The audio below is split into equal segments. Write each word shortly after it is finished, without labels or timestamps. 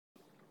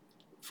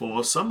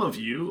For some of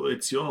you,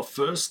 it's your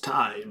first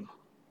time.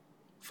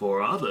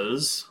 For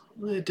others,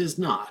 it is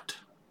not.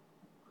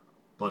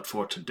 But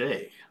for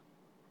today,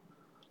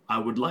 I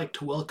would like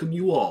to welcome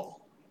you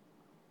all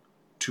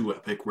to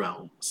Epic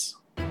Realms.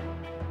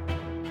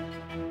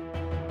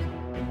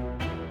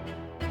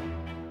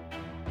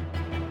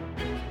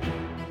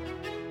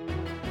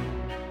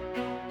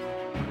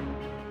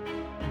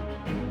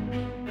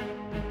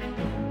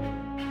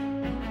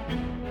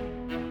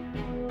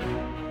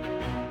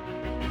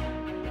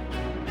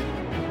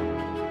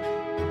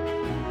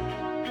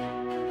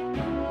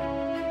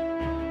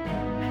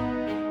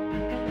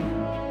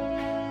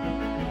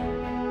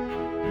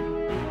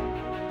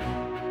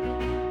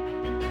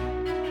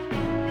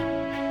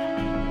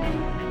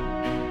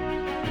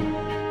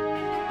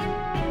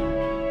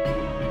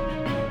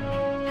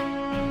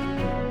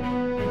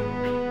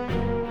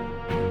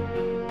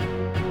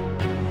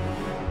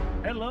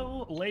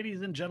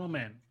 Ladies and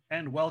gentlemen,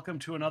 and welcome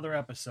to another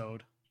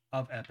episode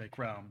of Epic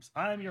Realms.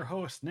 I'm your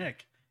host,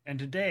 Nick, and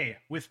today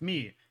with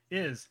me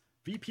is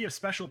VP of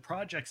Special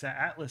Projects at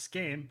Atlas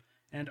Game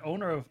and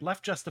owner of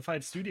Left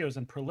Justified Studios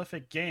and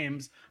Prolific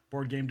Games,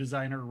 board game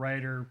designer,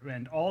 writer,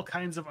 and all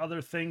kinds of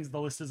other things.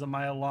 The list is a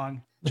mile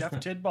long. Jeff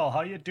Tidball,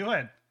 how you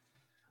doing?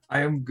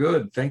 I am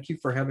good. Thank you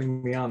for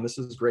having me on. This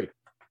is great.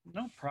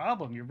 No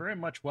problem. You're very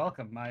much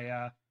welcome.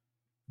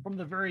 From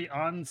the very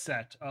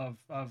onset of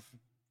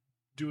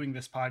doing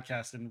this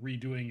podcast and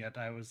redoing it,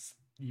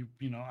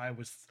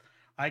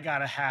 I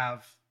gotta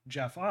have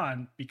Jeff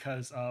on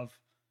because of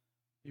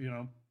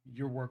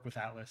your work with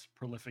Atlas,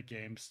 Prolific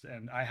Games,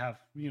 and I have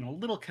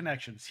little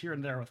connections here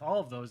and there with all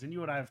of those, and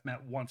you and I have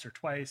met once or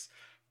twice,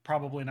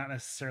 probably not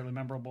necessarily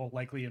memorable,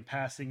 likely in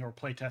passing or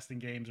playtesting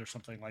games or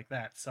something like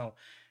that. So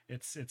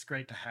it's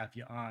great to have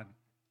you on.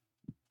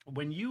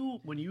 When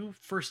you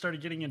first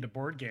started getting into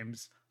board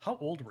games, how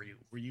old were you?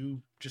 Were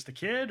you just a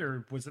kid,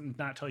 or was it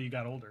not till you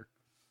got older?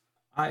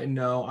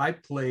 I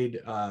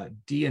played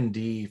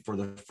D&D for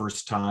the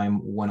first time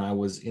when I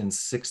was in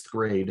sixth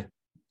grade.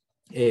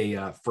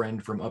 A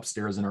friend from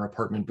upstairs in our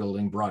apartment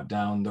building brought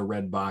down the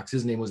red box.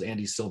 His name was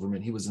Andy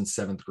Silverman. He was in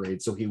seventh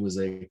grade, so he was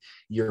a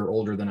year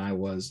older than I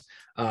was.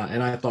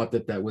 And I thought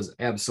that was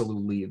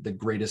absolutely the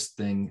greatest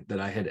thing that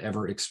I had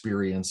ever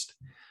experienced.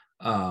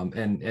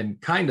 And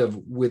kind of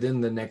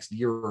within the next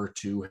year or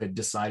two had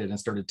decided and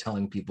started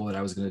telling people that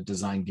I was going to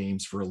design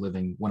games for a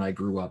living when I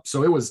grew up.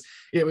 So it was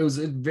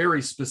a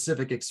very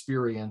specific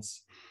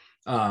experience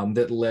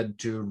that led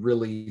to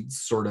really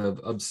sort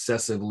of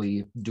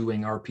obsessively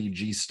doing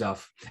RPG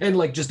stuff, and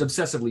like just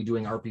obsessively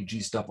doing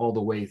RPG stuff all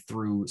the way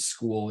through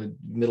school,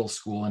 middle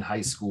school and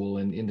high school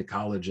and into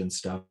college and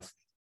stuff.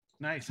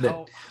 Nice.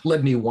 That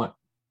led me to want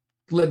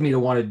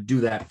to do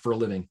that for a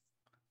living.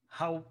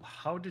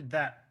 How did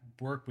that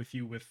work with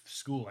you with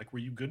school? Like, were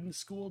you good in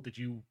school? Did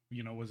you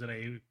was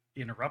it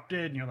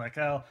interrupted and you're like,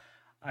 oh,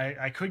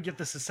 I could get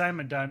this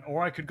assignment done,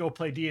 or I could go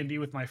play D&D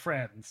with my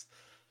friends?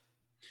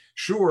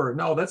 Sure.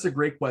 No, that's a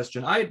great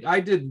question. I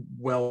did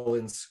well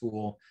in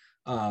school,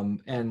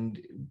 and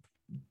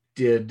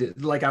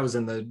I was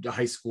in the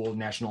high school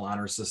National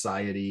Honor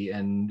Society,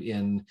 and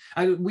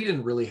we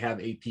didn't really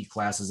have AP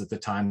classes at the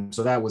time,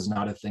 so that was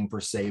not a thing per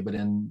se, but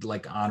in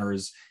like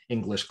honors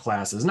English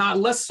classes, not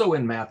less so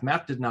in math.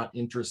 Math did not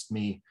interest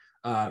me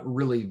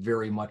really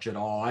very much at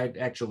all. I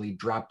actually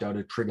dropped out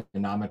of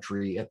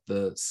trigonometry at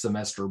the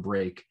semester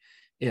break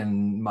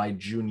in my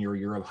junior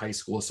year of high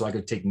school so I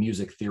could take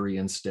music theory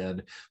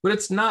instead. But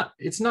it's not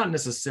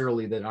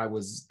necessarily that I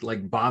was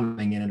like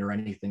bombing in it or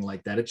anything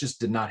like that. It just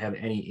did not have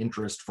any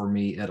interest for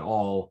me at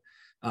all.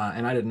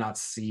 And I didn't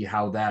see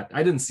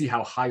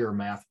how higher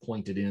math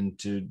pointed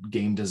into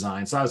game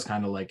design. So I was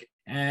kind of like,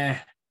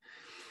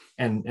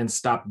 and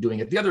stopped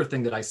doing it. The other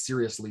thing that I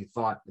seriously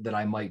thought that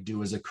I might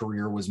do as a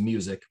career was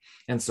music.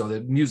 And so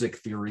the music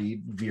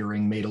theory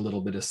veering made a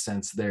little bit of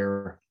sense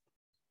there.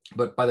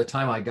 But by the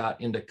time I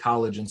got into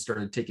college and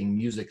started taking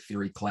music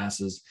theory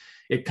classes,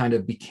 it kind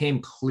of became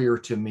clear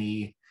to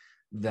me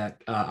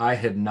that I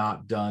had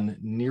not done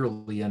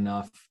nearly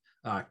enough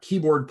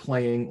keyboard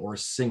playing or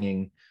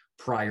singing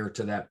prior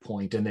to that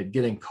point, and that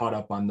getting caught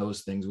up on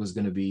those things was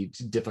going to be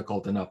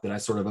difficult enough that I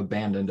sort of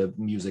abandoned a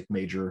music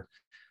major.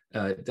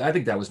 I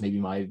think that was maybe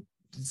my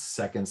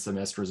second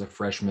semester as a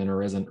freshman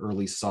or as an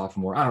early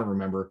sophomore. I don't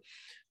remember.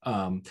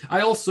 I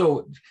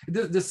also,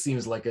 this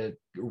seems like a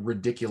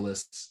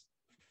ridiculous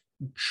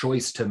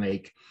choice to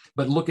make,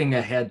 but looking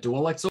ahead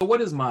to, so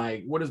what is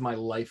my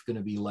life going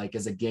to be like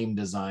as a game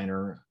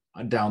designer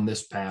down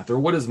this path, or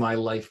what is my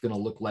life going to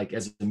look like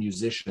as a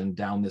musician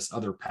down this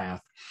other path?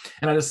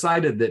 And I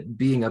decided that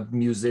being a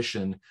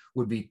musician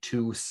would be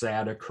too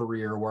sad a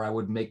career where I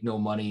would make no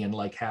money and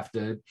like have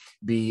to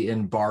be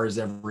in bars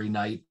every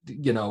night,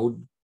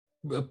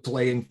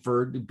 playing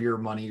for beer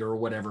money or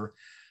whatever.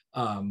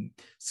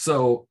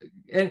 So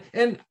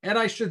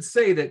I should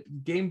say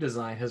that game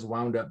design has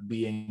wound up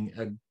being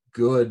a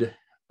good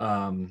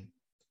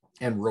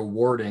and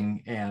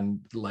rewarding and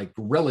like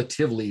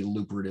relatively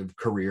lucrative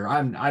career.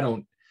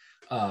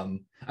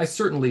 I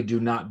certainly do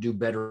not do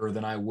better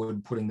than I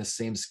would putting the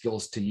same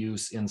skills to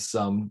use in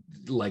some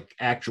like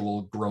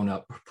actual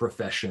grown-up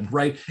profession,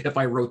 right? If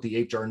I wrote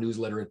the HR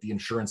newsletter at the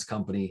insurance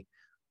company,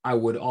 I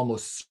would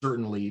almost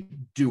certainly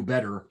do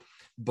better.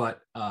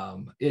 But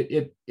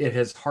it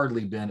has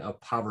hardly been a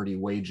poverty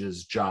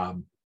wages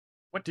job.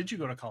 What did you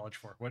go to college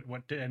for?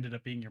 What ended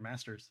up being your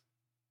master's,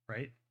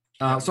 right?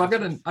 So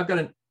I've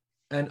got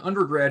an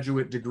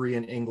undergraduate degree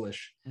in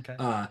English. Okay.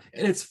 And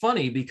it's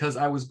funny because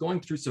I was going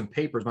through some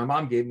papers. My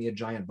mom gave me a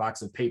giant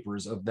box of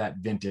papers of that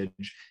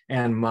vintage,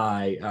 and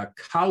my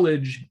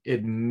college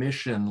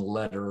admission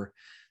letter,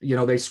 you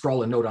know, they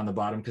scroll a note on the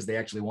bottom because they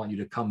actually want you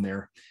to come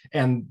there.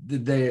 And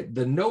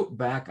the note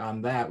back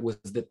on that was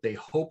that they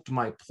hoped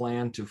my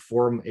plan to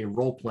form a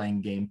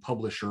role-playing game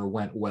publisher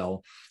went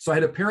well. So I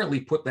had apparently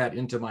put that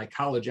into my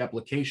college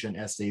application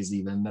essays,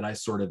 even that I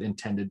sort of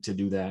intended to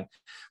do that.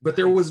 But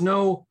there was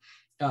no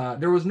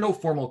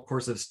formal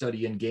course of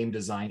study in game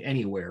design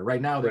anywhere.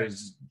 Right now,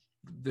 there's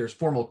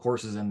formal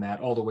courses in that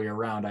all the way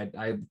around.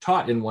 I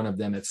taught in one of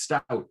them at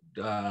Stout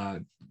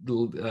 2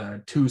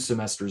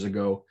 semesters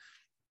ago.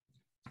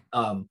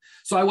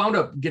 So I wound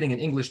up getting an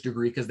English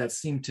degree because that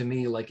seemed to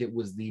me like it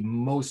was the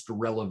most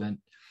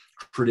relevant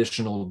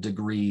traditional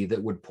degree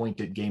that would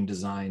point at game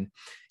design.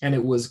 And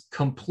it was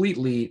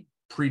completely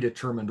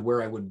predetermined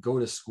where I would go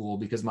to school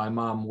because my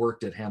mom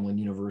worked at Hamline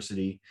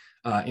University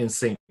in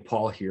St.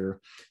 Paul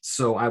here.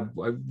 So I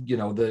you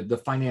know, the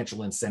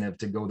financial incentive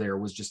to go there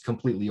was just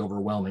completely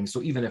overwhelming.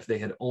 So even if they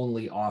had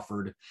only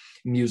offered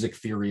music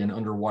theory and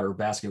underwater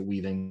basket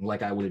weaving,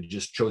 like I would have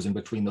just chosen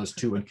between those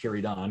two and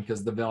carried on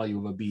because the value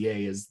of a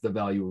BA is the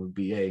value of a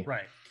BA.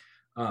 Right.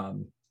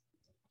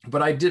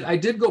 But I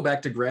did go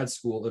back to grad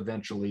school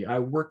eventually. I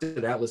worked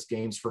at Atlas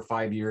Games for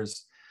 5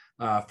 years.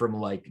 From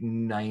like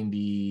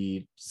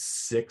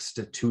 96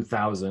 to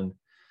 2000.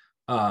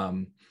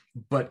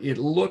 But it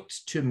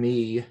looked to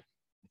me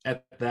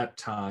at that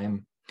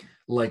time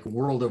like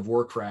World of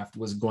Warcraft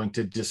was going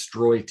to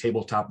destroy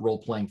tabletop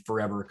role-playing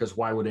forever, because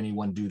why would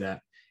anyone do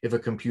that if a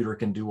computer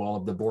can do all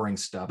of the boring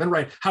stuff? And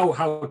right,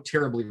 how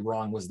terribly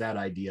wrong was that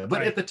idea?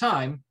 But at the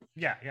time,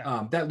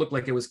 that looked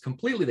like it was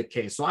completely the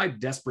case. So I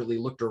desperately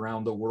looked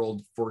around the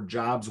world for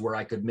jobs where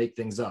I could make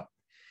things up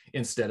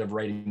instead of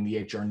writing the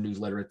HR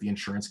newsletter at the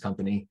insurance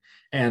company.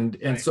 And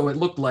so it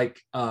looked like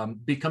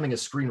becoming a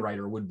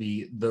screenwriter would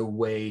be the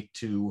way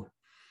to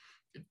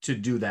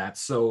do that.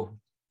 So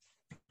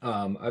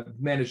I've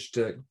managed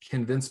to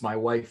convince my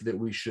wife that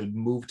we should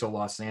move to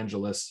Los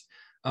Angeles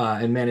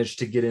and managed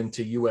to get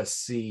into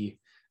USC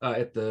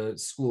at the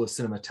School of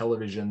Cinema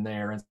Television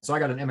there. And so I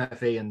got an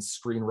MFA in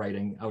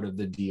screenwriting out of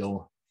the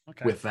deal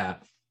with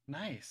that.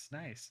 Nice.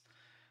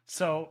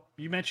 So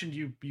you mentioned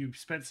you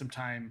spent some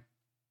time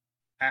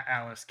at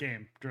Atlas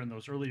Game during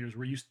those early years.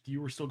 Were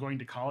you were still going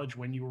to college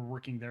when you were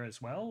working there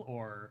as well,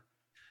 or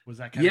was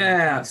that kind of?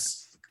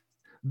 Yes,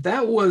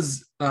 that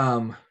was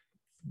the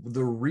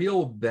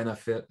real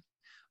benefit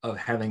of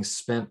having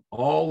spent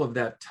all of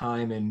that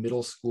time in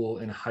middle school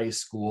and high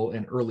school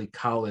and early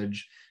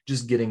college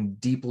just getting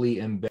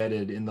deeply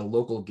embedded in the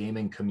local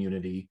gaming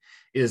community,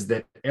 is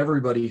that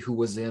everybody who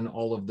was in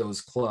all of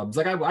those clubs,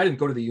 like I didn't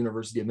go to the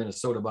University of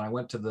Minnesota, but I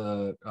went to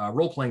the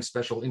role-playing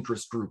special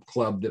interest group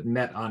club that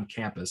met on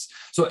campus.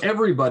 So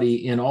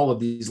everybody in all of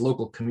these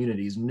local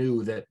communities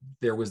knew that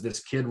there was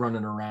this kid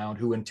running around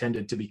who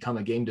intended to become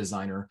a game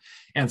designer.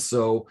 And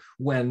so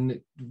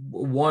when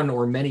one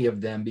or many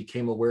of them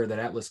became aware that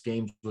Atlas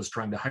Games was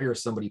trying to hire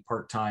somebody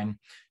part-time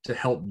to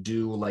help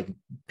do like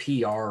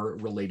PR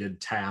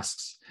related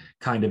tasks,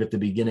 kind of at the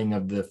beginning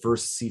of the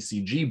first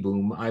CCG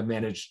boom, I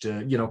managed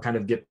to, kind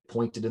of get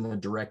pointed in the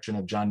direction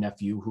of John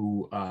Nephew,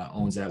 who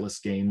owns Atlas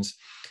Games,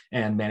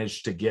 and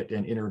managed to get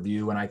an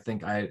interview. And I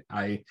think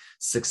I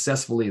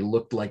successfully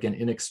looked like an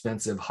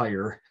inexpensive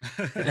hire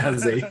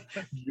as a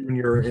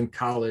junior in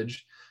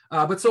college,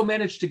 but so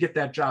managed to get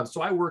that job.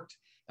 So I worked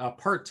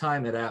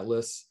part-time at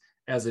Atlas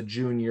as a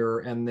junior,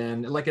 and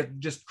then like it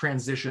just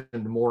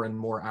transitioned more and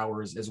more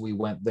hours as we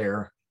went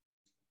there,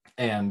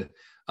 and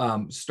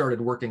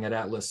started working at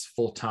Atlas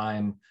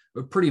full-time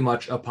pretty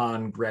much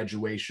upon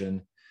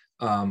graduation,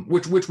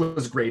 which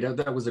was great.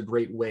 That was a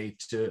great way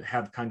to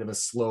have kind of a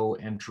slow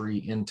entry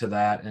into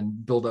that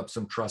and build up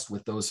some trust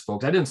with those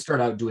folks. I didn't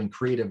start out doing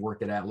creative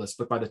work at Atlas,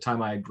 but by the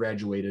time I had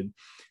graduated,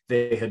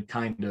 they had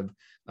kind of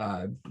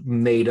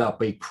made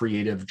up a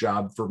creative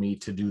job for me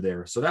to do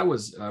there. So that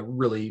was a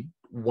really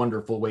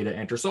wonderful way to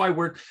enter. So I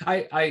worked,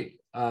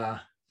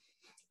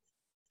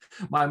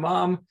 my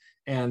mom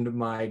and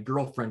my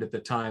girlfriend at the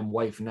time,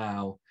 wife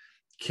now,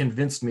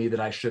 convinced me that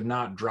I should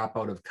not drop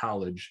out of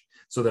college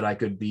so that I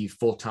could be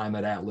full-time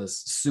at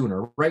Atlas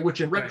sooner, right? Which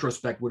in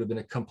retrospect would have been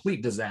a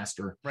complete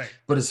disaster. Right.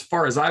 But as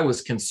far as I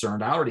was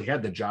concerned, I already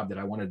had the job that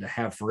I wanted to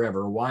have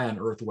forever. Why on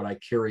earth would I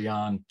carry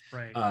on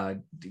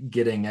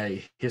getting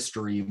a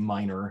history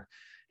minor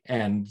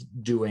and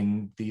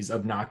doing these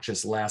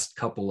obnoxious last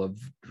couple of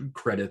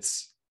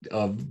credits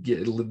of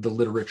the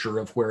literature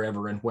of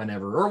wherever and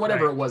whenever, or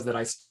whatever it was that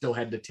I still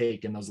had to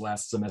take in those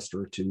last semester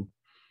or two.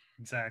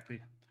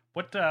 Exactly.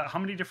 What? How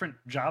many different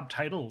job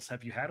titles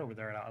have you had over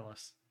there at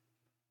Atlas?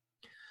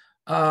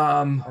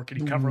 Or can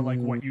you cover like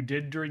what you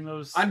did during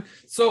those?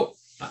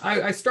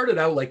 I started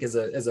out like as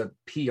a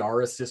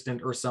PR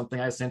assistant or something.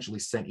 I essentially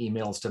sent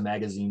emails to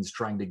magazines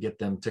trying to get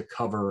them to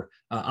cover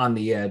On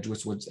the Edge,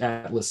 which was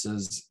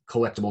Atlas's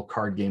collectible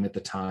card game at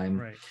the time.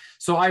 Right.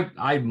 So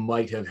I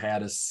might have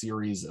had a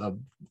series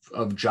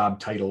of job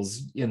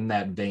titles in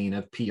that vein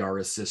of PR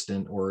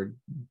assistant or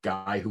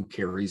guy who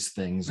carries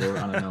things, or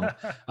I don't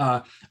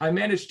know. I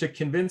managed to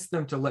convince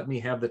them to let me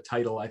have the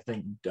title, I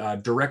think,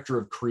 Director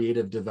of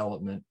Creative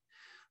Development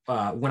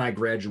when I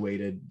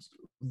graduated,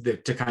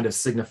 to kind of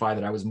signify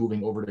that I was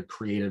moving over to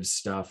creative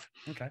stuff.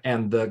 Okay.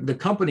 And the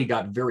company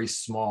got very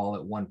small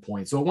at one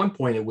point. So at one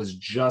point it was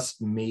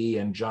just me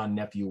and John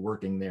Nephew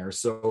working there.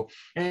 So,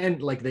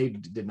 and like they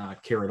did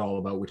not care at all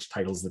about which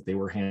titles that they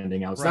were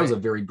handing out. So that was a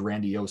very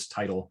grandiose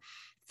title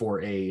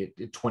for a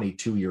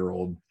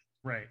 22-year-old.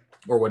 Right.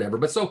 Or whatever.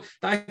 But so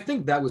I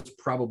think that was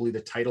probably the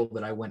title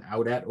that I went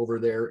out at over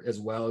there, as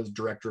well as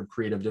Director of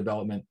Creative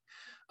Development.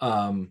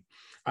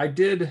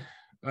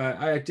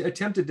 I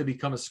attempted to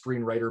become a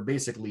screenwriter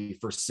basically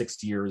for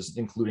 6 years,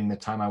 including the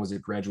time I was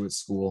at graduate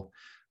school,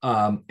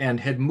 and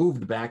had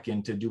moved back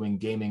into doing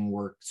gaming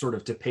work sort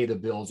of to pay the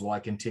bills while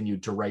I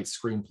continued to write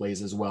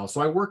screenplays as well.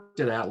 So I worked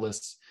at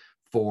Atlas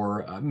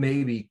for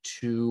maybe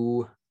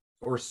 2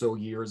 or so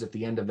years at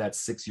the end of that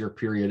 6-year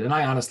period. And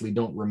I honestly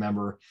don't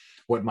remember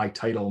what my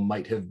title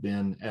might have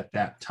been at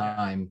that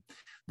time.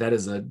 That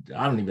is I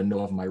don't even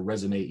know if my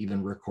resume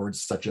even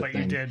records such a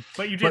thing.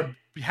 You did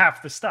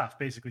half the stuff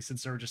basically,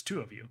 since there were just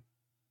 2 of you.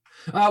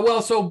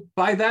 Well, so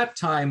by that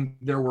time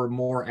there were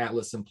more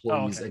Atlas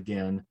employees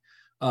again.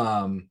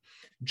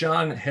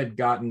 John had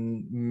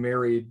gotten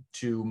married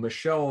to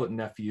Michelle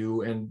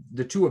Nephew, and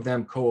the 2 of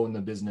them co-own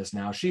the business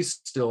now. She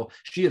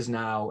is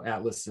now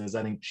Atlas's,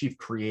 I think, chief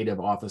creative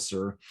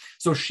officer.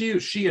 So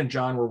she and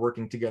John were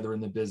working together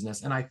in the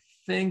business, and I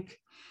think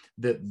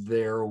that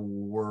there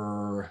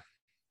was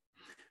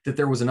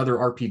another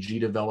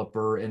RPG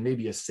developer and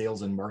maybe a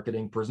sales and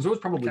marketing person. So it was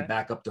probably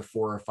back up to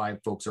 4 or 5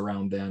 folks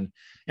around then.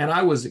 And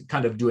I was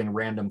kind of doing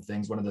random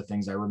things. One of the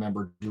things I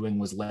remember doing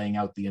was laying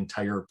out the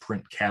entire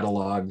print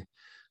catalog.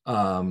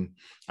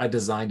 I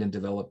designed and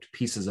developed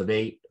Pieces of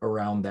 8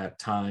 around that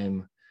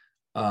time.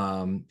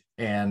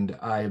 And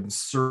I'm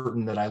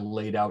certain that I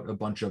laid out a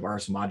bunch of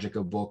Ars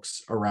Magica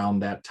books around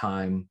that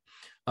time.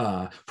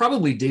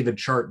 Probably David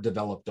Chart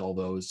developed all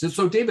those.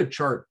 So David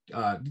Chart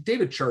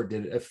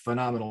did a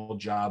phenomenal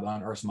job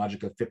on Ars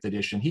Magica 5th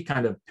edition. He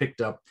kind of picked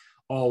up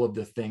all of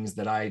the things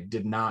that I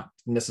did not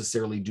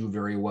necessarily do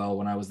very well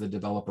when I was the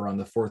developer on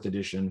the 4th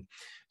edition.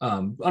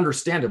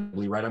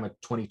 Understandably, right? I'm a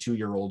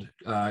 22-year-old,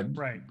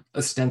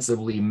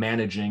 ostensibly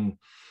managing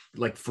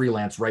like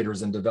freelance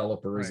writers and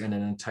developers in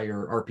an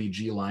entire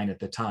RPG line at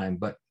the time.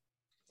 But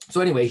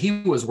so anyway,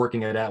 he was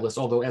working at Atlas,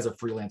 although as a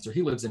freelancer,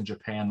 he lives in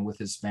Japan with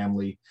his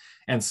family.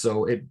 And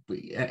so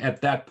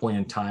at that point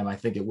in time, I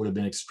think it would have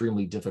been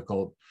extremely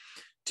difficult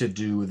to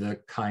do the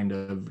kind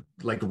of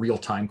like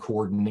real-time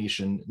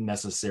coordination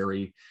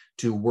necessary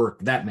to work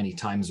that many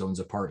time zones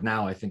apart.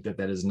 Now, I think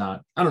that is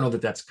not, I don't know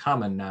that that's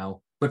common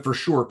now, but for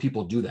sure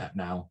people do that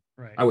now,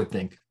 I would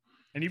think.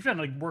 And you've done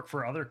like work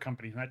for other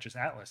companies, not just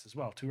Atlas as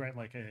well, too, right?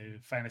 Like a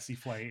Fantasy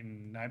Flight,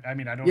 and I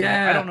mean, I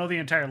don't know the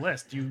entire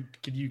list.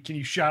 Can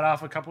you shout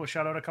out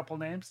a couple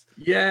names?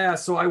 Yeah,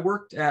 so I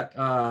worked at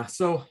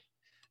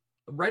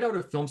right out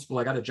of film school,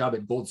 I got a job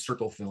at Gold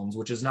Circle Films,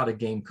 which is not a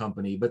game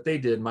company, but they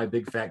did My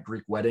Big Fat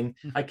Greek Wedding.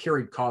 I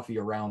carried coffee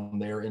around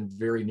there and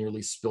very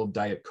nearly spilled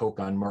Diet Coke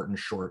on Martin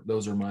Short.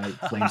 Those are my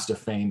claims to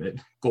fame at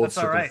Gold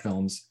Circle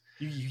Films.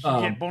 You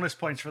get bonus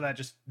points for that,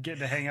 just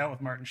getting to hang out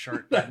with Martin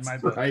Short. That's in my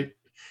book. Right.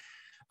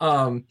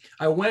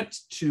 I went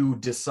to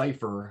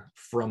Decipher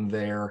from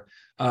there.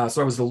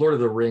 So I was the Lord of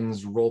the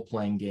Rings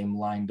role-playing game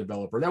line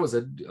developer. That was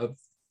a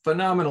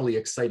phenomenally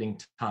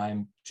exciting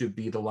time to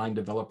be the line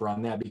developer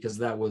on that, because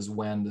that was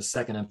when the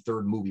 2nd and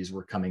 3rd movies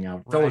were coming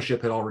out.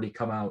 Fellowship had already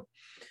come out,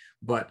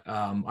 but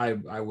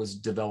I was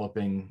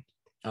developing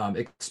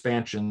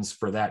expansions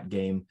for that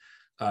game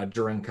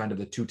during kind of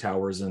the Two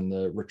Towers and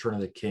the Return of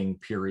the King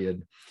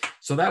period.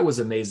 So that was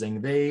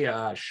amazing. They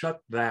shut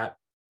that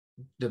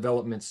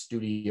development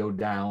studio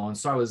down.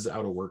 So I was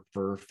out of work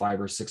for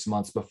 5 or 6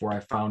 months before I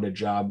found a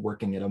job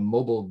working at a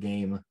mobile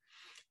game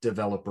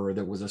developer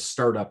that was a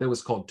startup. It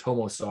was called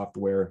Tomo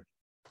Software.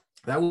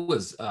 That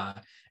was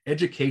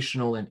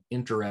educational and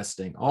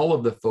interesting. All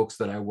of the folks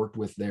that I worked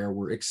with there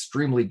were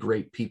extremely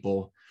great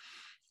people.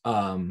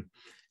 And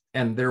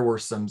there were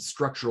some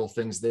structural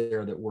things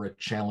there that were a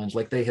challenge.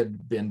 Like they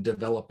had been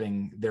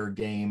developing their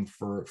game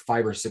for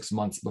 5 or 6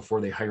 months before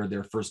they hired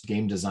their first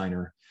game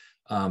designer.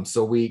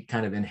 So we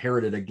kind of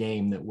inherited a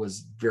game that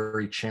was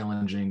very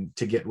challenging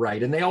to get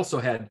right. And they also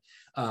had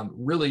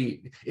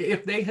really,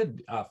 if they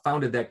had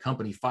founded that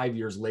company 5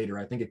 years later,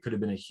 I think it could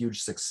have been a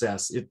huge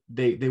success.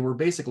 They were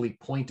basically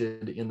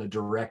pointed in the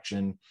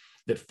direction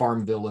that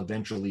Farmville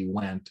eventually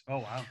went. Oh,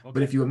 wow. Okay.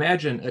 But if you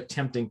imagine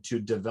attempting to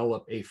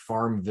develop a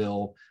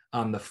Farmville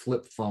on the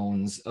flip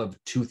phones of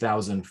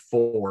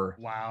 2004,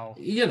 wow,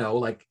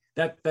 like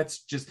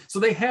that's just,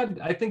 so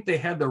I think they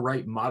had the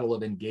right model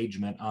of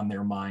engagement on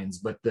their minds,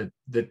 but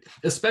that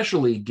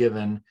especially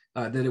given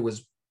that it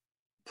was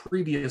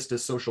previous to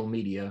social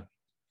media,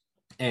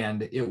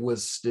 and it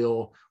was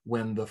still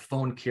when the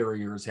phone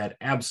carriers had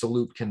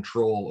absolute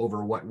control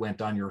over what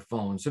went on your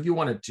phone. So if you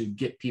wanted to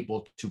get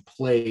people to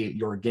play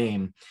your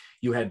game,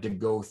 you had to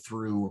go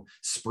through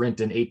Sprint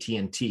and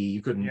AT&T.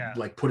 You couldn't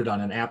like put it on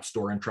an app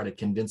store and try to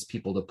convince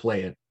people to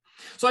play it.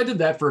 So I did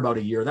that for about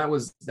a year. That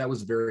was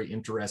very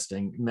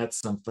interesting. Met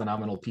some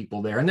phenomenal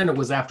people there. And then it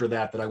was after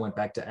that I went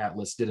back to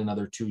Atlas, did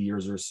another 2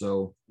 years or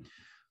so.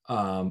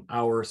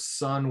 Our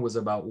son was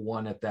about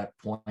 1 at that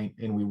point,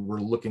 and we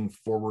were looking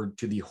forward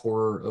to the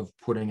horror of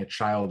putting a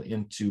child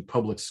into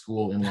public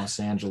school in Los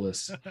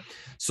Angeles.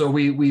 So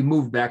we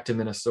moved back to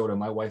Minnesota.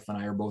 My wife and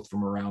I are both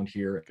from around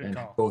here, and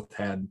both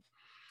had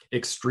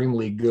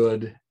extremely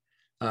good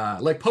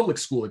like public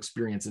school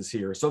experiences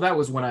here. So that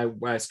was when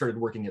I started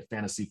working at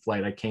Fantasy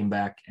Flight. I came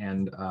back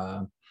and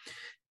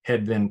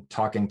had been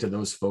talking to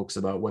those folks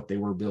about what they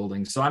were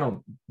building.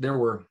 So there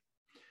were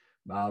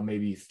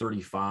maybe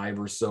 35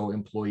 or so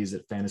employees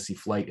at Fantasy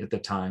Flight at the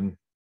time.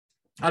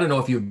 I don't know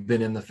if you've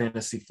been in the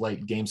Fantasy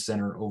Flight Game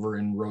Center over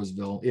in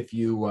Roseville. If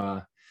you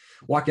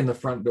walk in the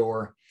front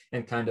door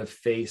and kind of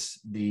face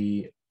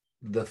the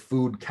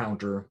food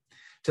counter,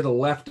 to the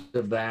left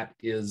of that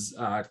is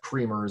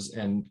creamers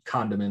and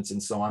condiments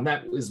and so on.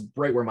 That is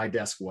right where my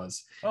desk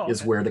was,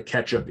 is where the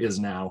ketchup is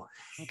now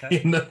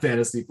in the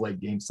Fantasy Flight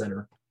Game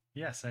Center.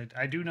 Yes,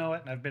 I do know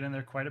it. And I've been in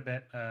there quite a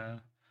bit.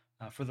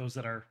 For those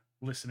that are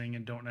listening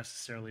and don't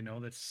necessarily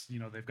know, that's,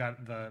 they've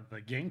got the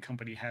game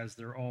company has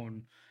their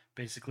own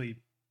basically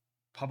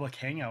public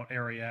hangout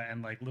area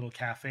and like little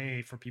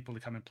cafe for people to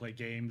come and play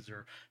games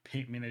or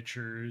paint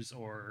miniatures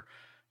or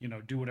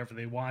do whatever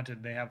they want.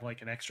 And they have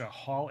like an extra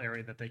hall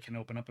area that they can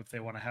open up if they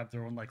want to have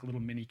their own like little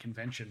mini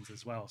conventions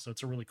as well. So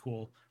it's a really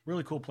cool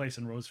place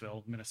in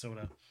Roseville,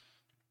 Minnesota.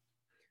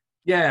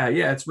 Yeah,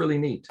 it's really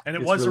neat. And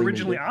it was really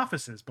originally neat.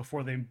 Offices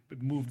before they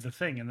moved the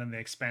thing, and then they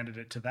expanded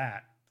it to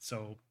that.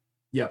 So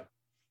yeah.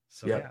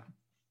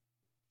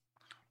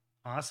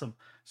 Awesome.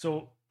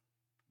 So,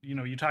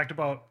 you talked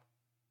about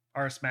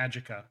Ars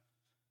Magica.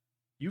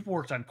 You've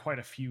worked on quite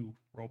a few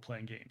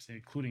role-playing games,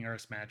 including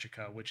Ars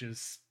Magica, which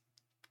is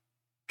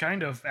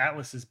kind of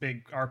Atlas's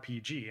big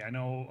RPG. I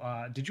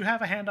know. Did you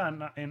have a hand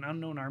in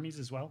Unknown Armies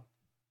as well?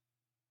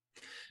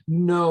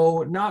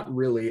 No, not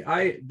really.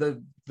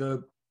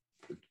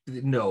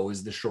 No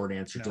is the short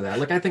answer to that.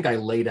 Like, I think I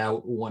laid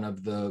out one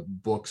of the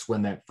books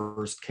when that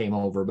first came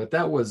over, but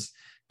that was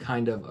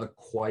kind of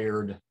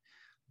acquired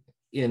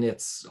in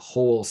its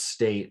whole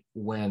state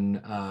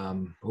when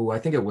I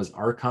think it was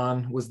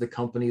Archon was the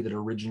company that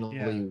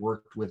originally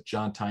worked with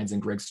John Tynes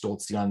and Greg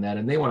Stolze on that,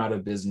 and they went out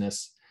of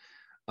business.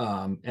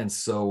 And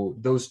so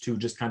those two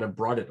just kind of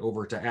brought it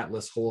over to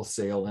Atlas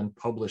wholesale and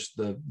published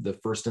the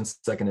first and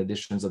second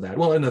editions of that.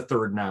 Well, in the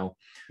third now.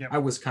 I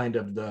was kind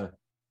of the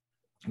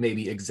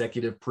maybe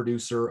executive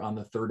producer on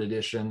the third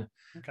edition,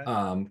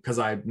 because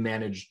I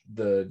managed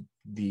the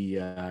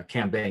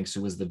Cam Banks,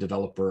 who was the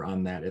developer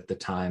on that at the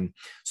time.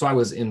 So I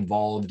was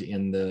involved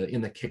in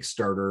the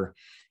Kickstarter,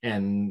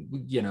 and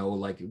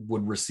like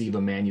would receive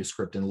a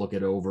manuscript and look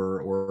it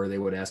over, or they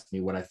would ask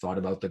me what I thought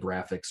about the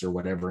graphics or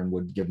whatever, and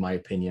would give my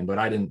opinion. But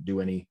I didn't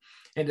do any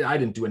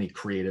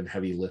creative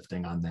heavy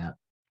lifting on that.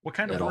 What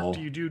kind of work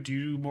do you do? Do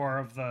you do more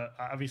of the,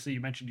 obviously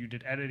you mentioned you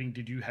did editing.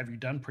 Have you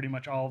done pretty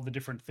much all of the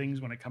different things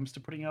when it comes to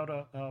putting out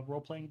a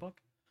role-playing book?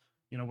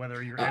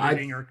 Whether you're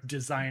editing or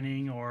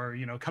designing or,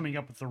 coming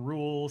up with the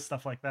rules,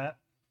 stuff like that?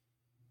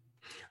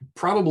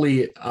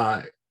 Probably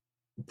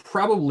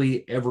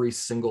every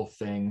single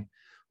thing,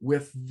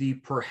 with the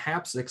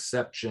perhaps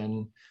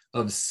exception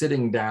of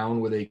sitting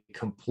down with a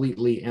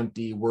completely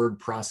empty word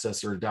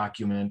processor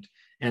document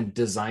and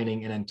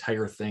designing an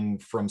entire thing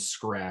from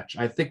scratch.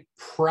 I think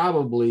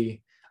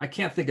I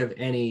can't think of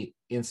any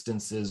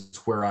instances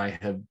where I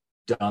have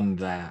done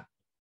that.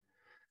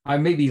 I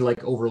may be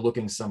like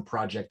overlooking some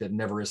project that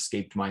never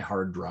escaped my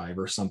hard drive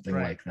or something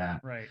like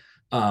that. Right.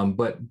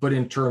 But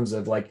in terms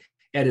of like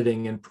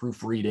editing and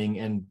proofreading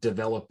and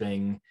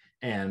developing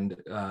and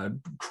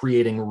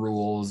creating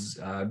rules,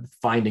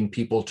 finding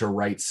people to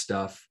write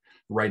stuff,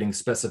 writing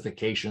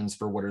specifications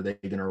for what are they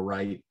going to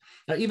write.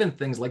 Even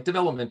things like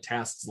development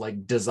tasks,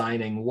 like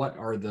designing what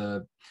are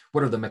the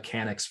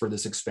mechanics for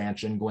this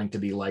expansion going to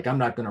be like. I'm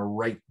not going to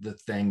write the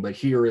thing, but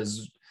here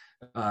is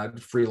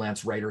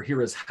freelance writer,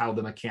 here is how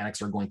the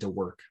mechanics are going to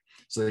work,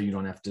 so that you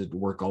don't have to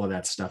work all of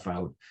that stuff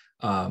out.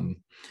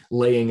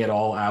 Laying it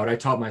all out. I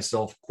taught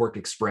myself Quark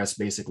Express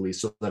basically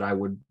so that I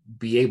would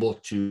be able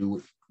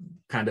to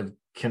kind of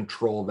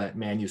control that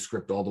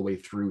manuscript all the way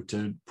through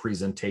to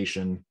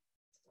presentation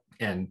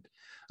and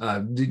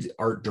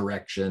art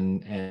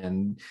direction,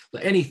 and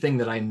anything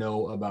that I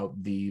know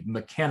about the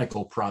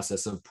mechanical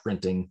process of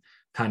printing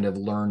kind of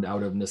learned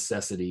out of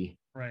necessity.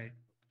 Right.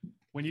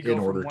 when you go in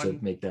from order to one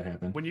make that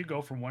happen. when you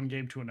go from one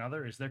game to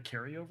another, is there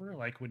carryover?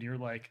 Like when you're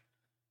like,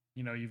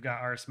 you've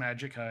got Ars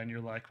Magica and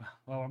you're like,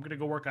 well, I'm going to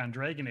go work on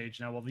Dragon Age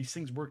now. Well, these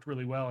things worked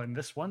really well in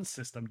this one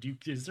system.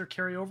 Is there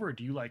carryover, or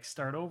do you like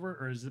start over,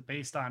 or is it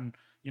based on,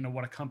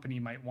 what a company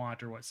might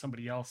want or what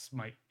somebody else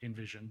might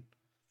envision?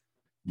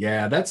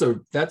 Yeah, that's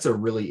a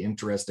really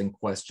interesting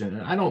question.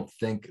 And I don't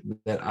think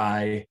that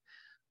I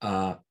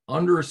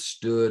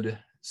understood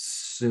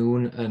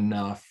soon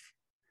enough.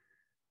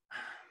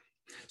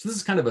 So this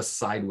is kind of a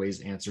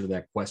sideways answer to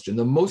that question.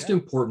 The most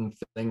important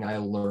thing I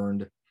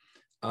learned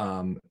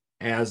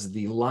as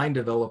the line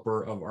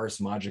developer of Ars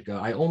Magica,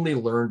 I only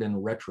learned in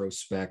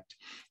retrospect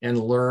and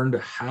learned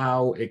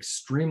how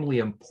extremely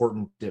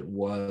important it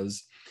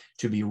was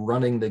to be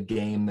running the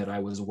game that I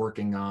was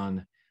working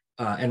on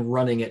and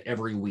running it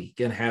every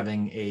week and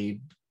having a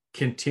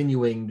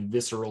continuing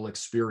visceral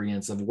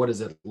experience of what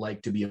is it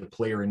like to be a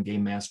player and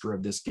game master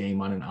of this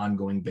game on an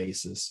ongoing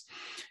basis.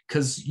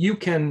 Because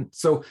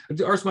so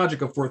Ars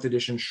Magica 4th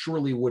edition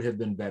surely would have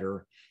been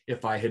better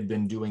if I had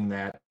been doing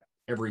that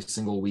every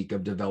single week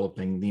of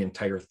developing the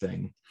entire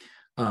thing.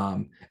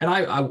 And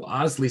I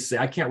honestly say,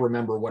 I can't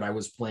remember what I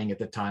was playing at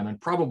the time, and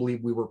probably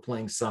we were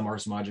playing some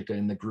Ars Magica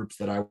in the groups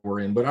that I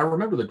were in, but I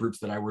remember the groups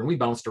that I were in. We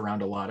bounced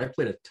around a lot. I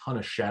played a ton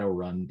of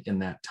Shadowrun in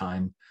that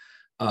time.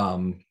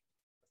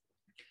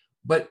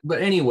 But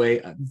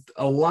anyway,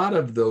 a lot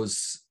of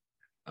those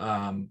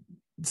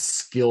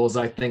skills,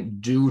 I think,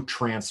 do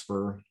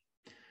transfer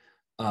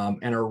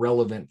and are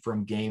relevant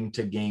from game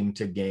to game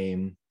to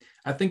game.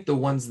 I think the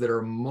ones that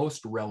are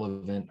most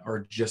relevant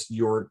are just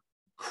your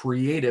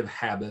creative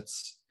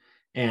habits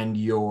and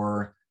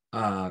your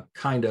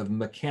kind of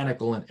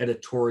mechanical and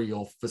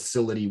editorial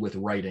facility with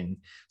writing.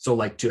 So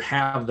like to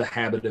have the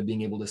habit of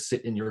being able to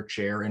sit in your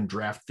chair and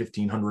draft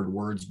 1,500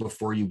 words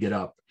before you get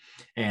up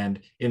and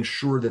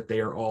ensure that they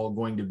are all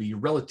going to be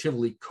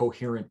relatively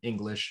coherent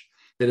English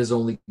that is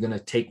only going to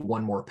take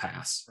one more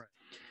pass. Right.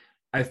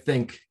 I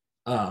think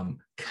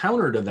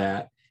counter to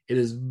that, it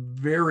is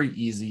very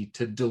easy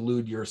to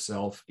delude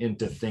yourself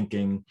into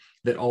thinking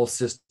that all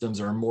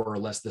systems are more or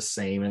less the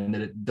same and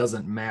that it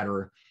doesn't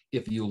matter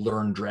if you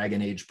learn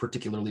Dragon Age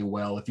particularly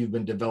well. If you've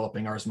been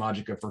developing Ars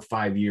Magica for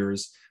 5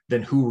 years,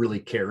 then who really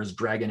cares?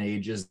 Dragon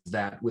Age is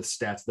that with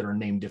stats that are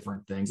named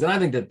different things. And I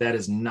think that that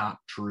is not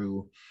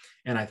true.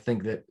 And I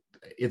think that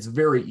it's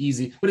very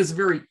easy, but it's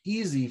very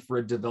easy for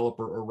a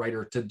developer or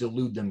writer to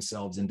delude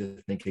themselves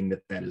into thinking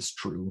that that is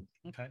true.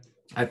 Okay.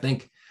 I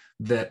think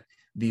that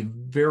the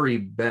very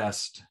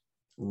best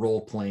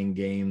role-playing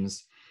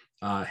games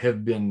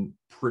have been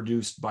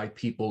produced by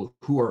people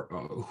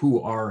who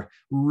are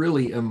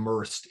really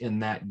immersed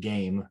in that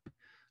game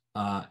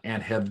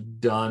and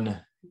have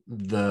done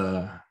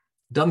the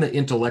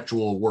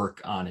intellectual work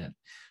on it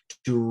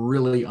to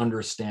really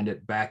understand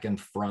it back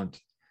and front,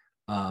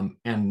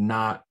 and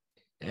not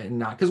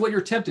because what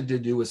you're tempted to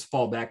do is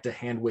fall back to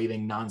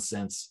hand-waving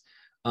nonsense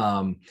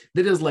that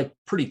is like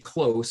pretty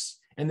close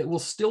and that will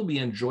still be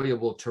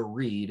enjoyable to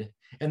read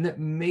and that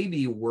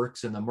maybe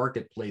works in the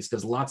marketplace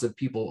because lots of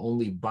people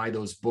only buy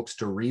those books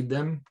to read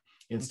them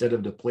instead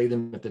of to play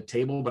them at the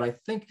table. But I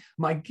think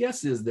my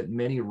guess is that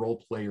many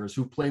role players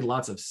who play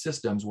lots of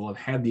systems will have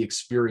had the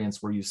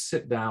experience where you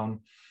sit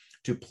down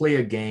to play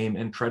a game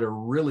and try to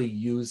really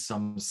use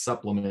some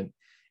supplement.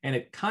 And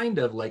it kind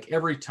of like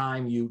every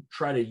time you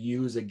try to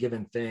use a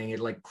given thing, it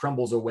like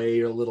crumbles away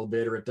a little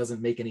bit, or it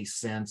doesn't make any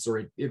sense, or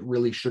it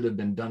really should have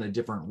been done a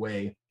different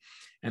way.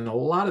 And a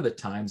lot of the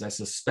times I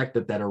suspect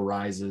that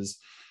arises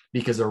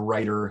because a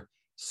writer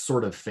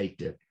sort of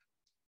faked it.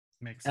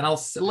 Makes and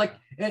sense. I'll like,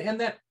 and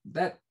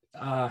that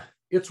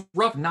it's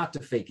rough not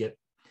to fake it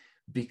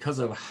because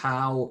of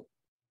how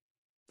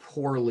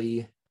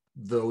poorly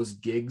those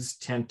gigs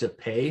tend to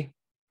pay.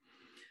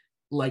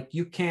 Like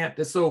you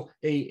can't, so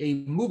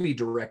a movie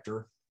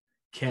director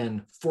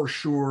can for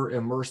sure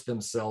immerse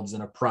themselves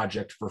in a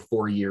project for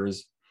 4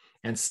 years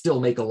and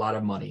still make a lot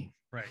of money.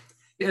 Right.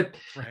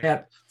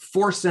 At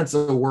 4 cents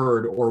a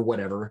word or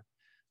whatever,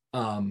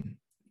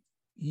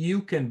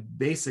 you can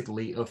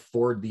basically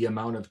afford the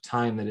amount of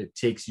time that it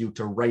takes you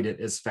to write it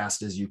as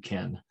fast as you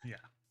can.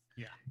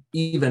 Yeah.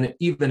 Even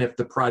if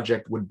the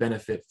project would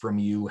benefit from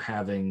you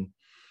having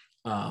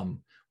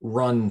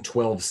run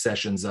 12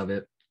 sessions of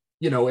it,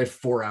 at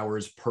 4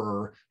 hours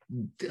per,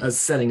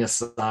 setting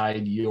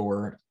aside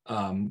your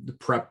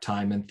prep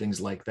time and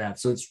things like that.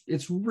 So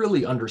it's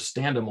really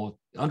understandable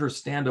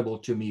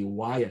to me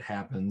why it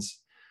happens.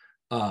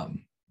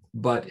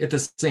 But at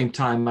the same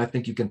time, I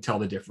think you can tell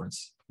the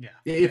difference. Yeah.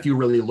 If you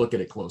really look at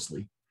it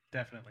closely.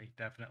 Definitely.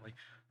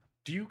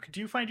 Do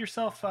you find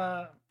yourself,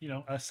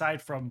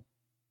 aside from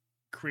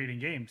creating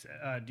games,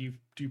 do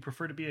you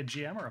prefer to be a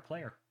GM or a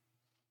player?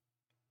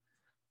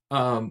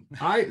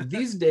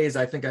 These days,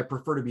 I think I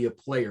prefer to be a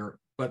player,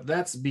 but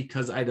that's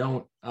because I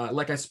don't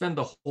I spend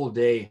the whole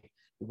day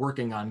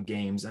working on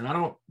games, and I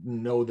don't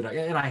know that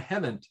I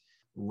haven't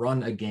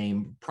run a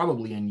game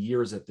probably in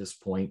years at this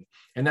point,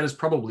 and that is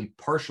probably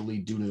partially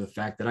due to the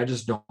fact that I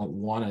just don't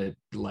want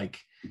to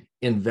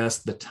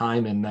invest the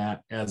time in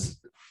that as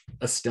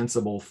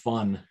ostensible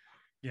fun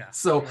Yeah.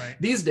 So right.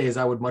 these days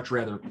I would much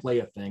rather play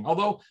a thing,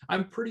 although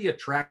I'm pretty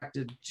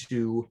attracted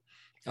to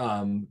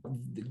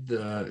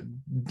the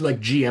like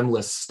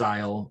GM-less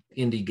style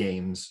indie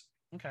games.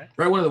 Okay.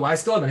 Right. I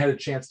still haven't had a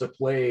chance to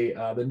play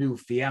the new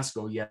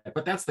Fiasco yet,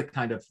 but that's the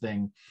kind of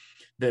thing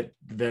that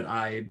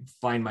I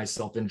find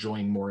myself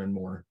enjoying more and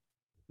more.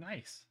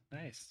 Nice.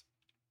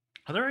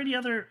 Are there any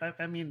other?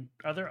 I mean,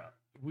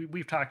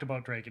 we've talked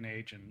about Dragon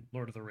Age and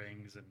Lord of the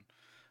Rings,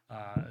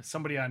 and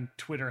somebody on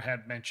Twitter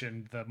had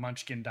mentioned the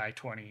Munchkin Die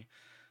 20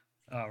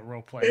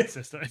 role playing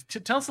system.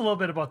 Tell us a little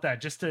bit about that,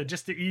 just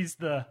to ease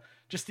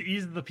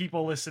the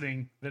people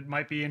listening that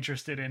might be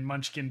interested in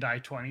Munchkin Die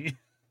 20.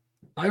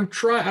 I'm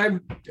trying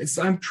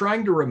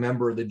to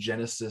remember the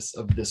genesis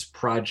of this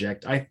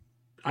project. I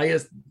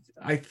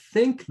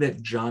think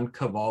that John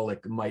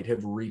Kovalik might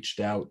have reached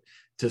out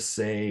to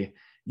say,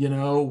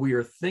 we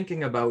are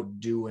thinking about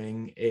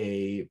doing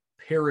a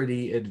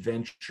parody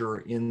adventure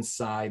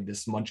inside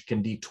this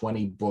Munchkin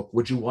D20 book.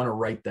 Would you want to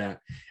write that?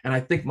 And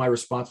I think my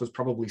response was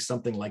probably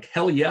something like,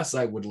 hell yes,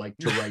 I would like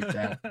to write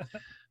that.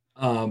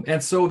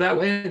 And so that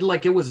way,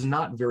 like, it was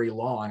not very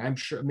long. I'm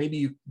sure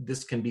maybe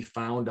this can be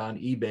found on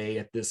eBay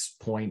at this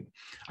point.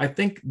 I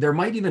think there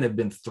might even have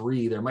been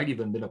 3. There might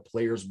even been a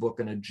player's book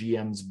and a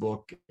GM's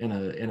book and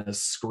a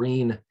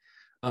screen.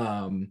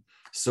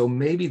 So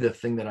maybe the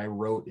thing that I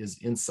wrote is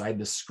inside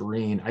the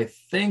screen. I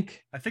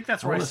think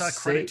that's where I saw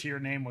credit to your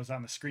name was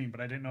on the screen,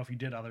 but I didn't know if you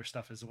did other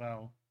stuff as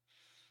well.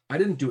 I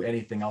didn't do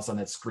anything else on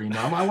that screen.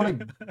 Now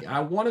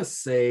I want to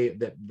say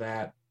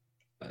that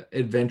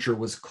adventure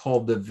was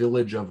called The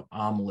Village of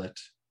Omelette.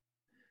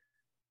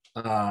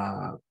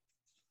 And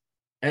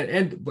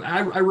I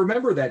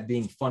remember that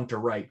being fun to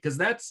write, because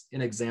that's an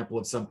example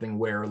of something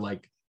where,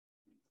 like,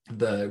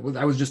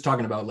 I was just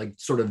talking about, like,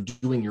 sort of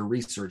doing your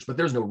research, but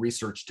there's no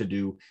research to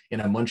do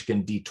in a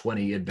Munchkin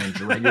D20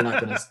 adventure, right? You're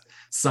not going to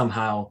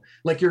somehow,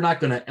 like, you're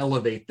not going to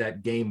elevate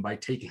that game by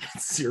taking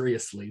it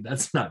seriously.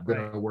 That's not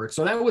going to work.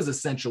 So that was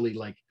essentially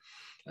like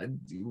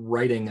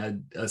writing a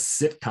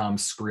sitcom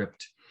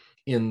script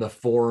in the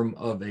form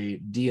of a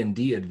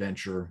D&D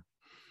adventure,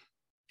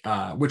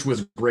 which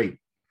was great.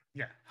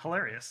 Yeah,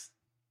 hilarious.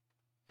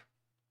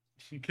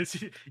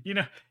 Because you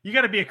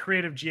got to be a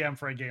creative GM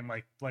for a game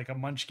like a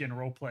Munchkin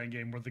role-playing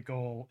game where the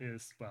goal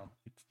is, well,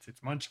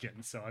 it's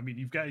Munchkin. So I mean,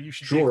 you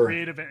should be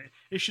creative.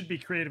 It should be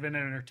creative and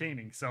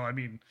entertaining. So I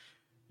mean,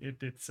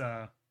 it's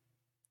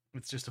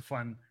just a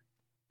fun.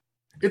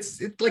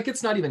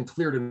 It's not even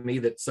clear to me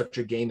that such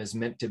a game is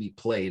meant to be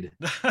played.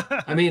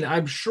 I mean,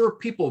 I'm sure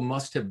people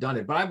must have done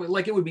it, but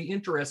it would be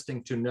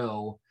interesting to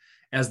know,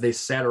 as they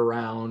sat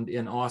around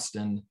in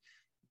Austin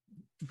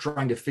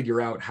trying to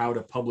figure out how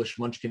to publish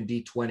Munchkin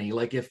D20,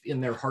 like, if in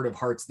their heart of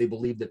hearts they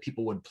believed that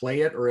people would play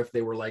it, or if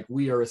they were like,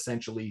 we are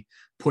essentially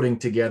putting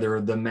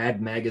together the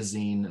Mad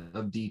Magazine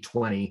of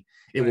D20.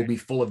 It will be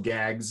full of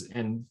gags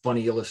and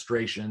funny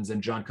illustrations,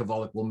 and John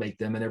Kovalik will make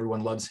them, and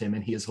everyone loves him,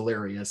 and he is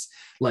hilarious.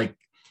 Like,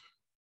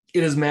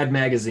 it is Mad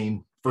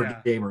Magazine for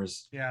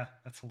gamers. Yeah,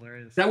 that's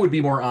hilarious. That would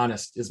be more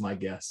honest, is my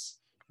guess.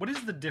 What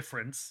is the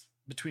difference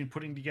between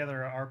putting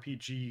together an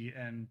RPG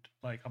and,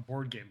 like, a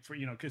board game? For,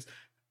 because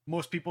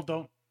most people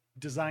don't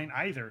design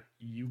either.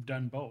 You've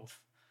done both.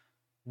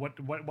 What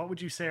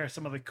would you say are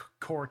some of the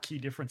core key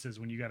differences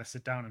when you got to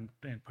sit down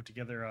and put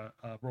together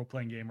a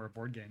role-playing game or a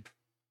board game?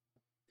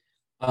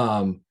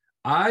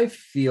 I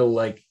feel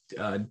like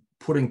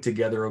putting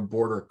together a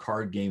board or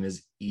card game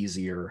is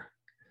easier.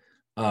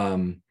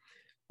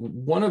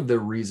 One of the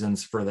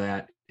reasons for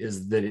that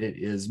is that it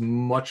is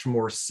much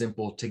more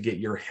simple to get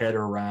your head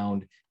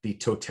around the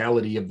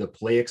totality of the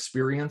play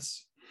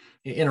experience.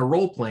 In a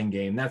role-playing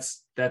game,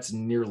 that's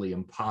nearly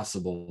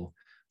impossible,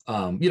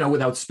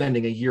 without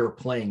spending a year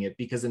playing it,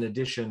 because in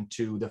addition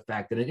to the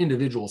fact that an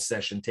individual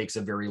session takes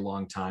a very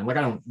long time, like,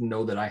 I don't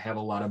know that I have a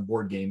lot of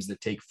board games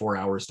that take 4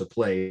 hours to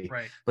play,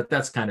 but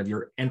that's kind of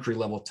your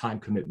entry-level time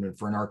commitment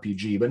for an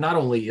RPG. But not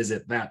only is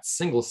it that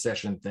single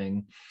session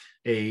thing,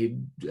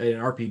 an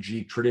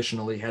RPG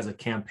traditionally has a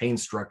campaign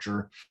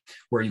structure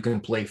where you can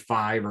play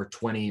 5 or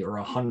 20 or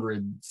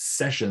 100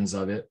 sessions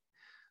of it.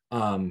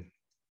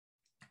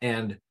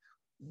 And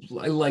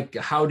like,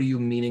 how do you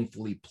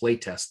meaningfully play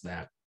test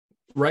that?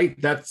 Right.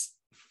 That's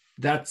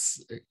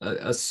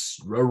a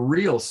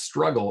real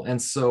struggle.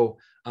 And so,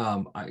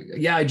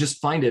 I just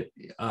find it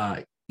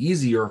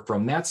easier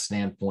from that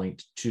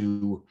standpoint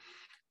to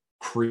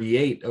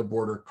create a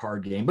border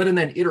card game, and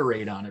then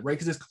iterate on it, right?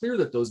 Because it's clear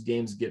that those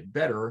games get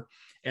better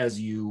as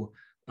you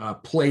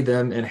play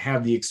them and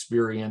have the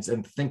experience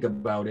and think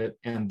about it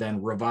and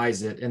then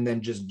revise it and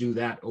then just do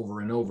that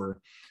over and over.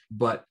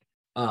 But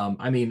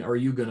I mean, are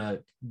you going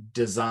to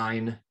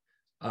design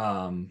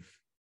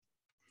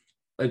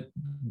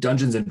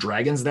Dungeons and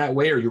Dragons that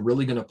way? Are you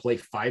really going to play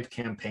 5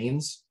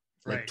 campaigns?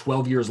 Like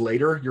 12 years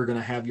later, you're going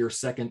to have your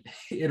second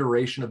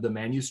iteration of the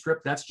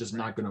manuscript? That's just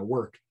not going to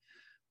work.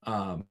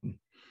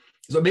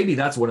 So maybe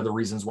that's one of the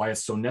reasons why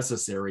it's so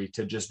necessary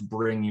to just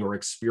bring your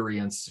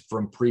experience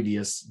from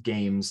previous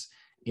games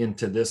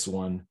into this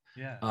one.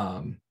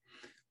 Yeah.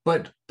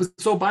 but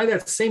so by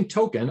that same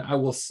token, I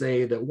will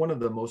say that one of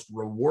the most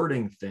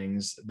rewarding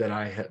things that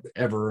I have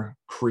ever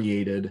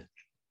created,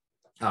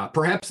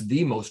 perhaps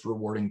the most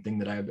rewarding thing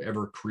that I have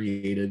ever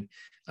created,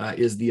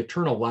 is the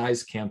Eternal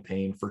Lies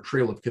campaign for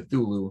Trail of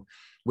Cthulhu,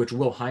 which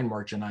Will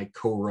Heinmarch and I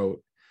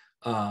co-wrote.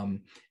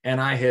 And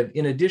I have,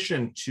 in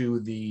addition to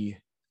the,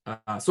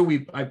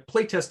 I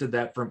play tested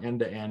that from end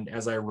to end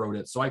as I wrote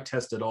it. So I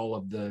tested all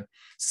of the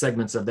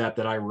segments of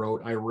that I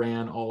wrote. I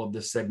ran all of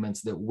the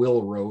segments that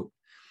Will wrote.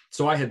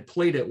 So I had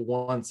played it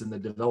once in the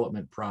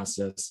development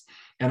process,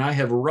 and I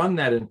have run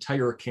that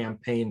entire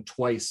campaign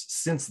twice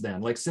since then,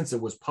 like since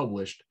it was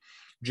published,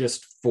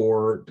 just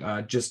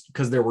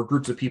because there were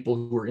groups of people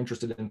who were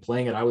interested in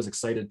playing it. I was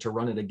excited to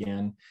run it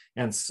again.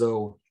 And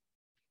so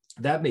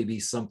that may be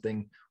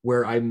something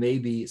where I may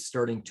be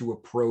starting to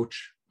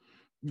approach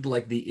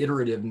like the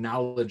iterative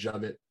knowledge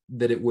of it,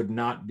 that it would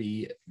not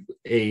be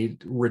a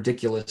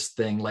ridiculous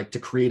thing like to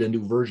create a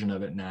new version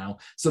of it now.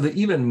 So the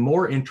even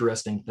more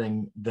interesting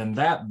thing than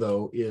that,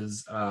 though,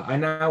 is I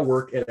now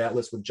work at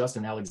Atlas with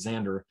Justin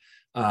Alexander.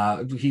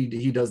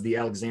 He does the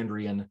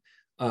Alexandrian,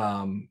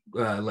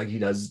 like he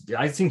does,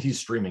 I think he's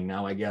streaming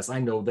now, I guess. I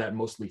know that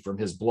mostly from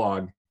his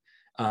blog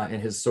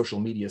and his social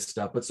media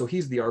stuff. But so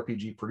he's the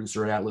RPG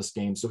producer at Atlas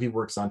Games. So he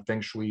works on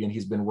Feng Shui, and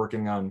he's been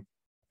working on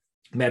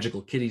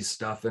Magical Kitties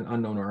stuff and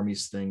Unknown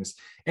Armies things.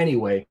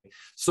 Anyway,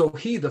 so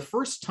the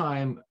first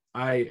time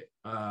I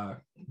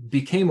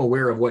became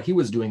aware of what he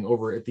was doing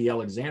over at the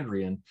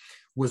Alexandrian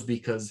was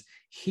because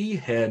he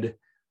had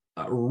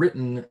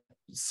written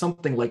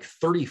something like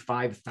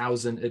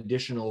 35,000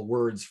 additional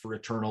words for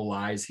Eternal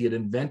Lies. He had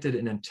invented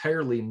an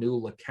entirely new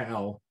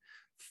locale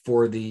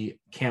for the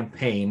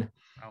campaign.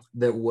 Wow.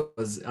 That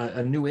was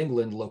a New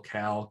England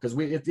locale, because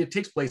it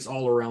takes place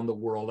all around the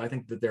world. I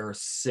think that there are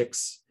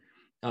 6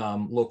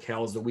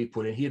 locales that we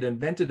put in. He had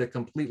invented a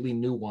completely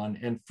new one,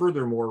 and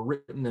furthermore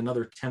written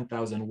another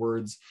 10,000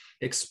 words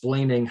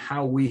explaining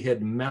how we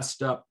had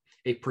messed up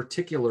a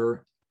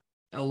particular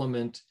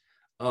element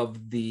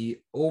of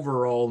the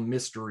overall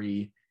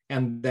mystery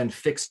and then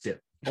fixed it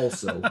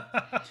also.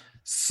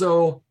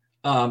 So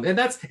and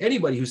that's,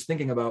 anybody who's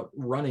thinking about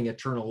running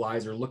Eternal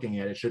Lies or looking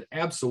at it should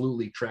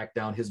absolutely track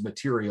down his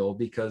material,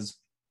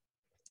 because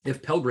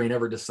if Pelgrane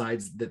ever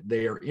decides that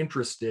they are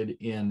interested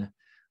in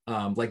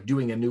like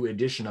doing a new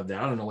edition of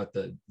that, I don't know what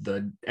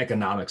the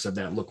economics of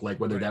that look like,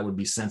 whether that would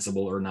be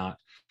sensible or not.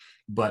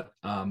 But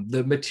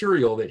the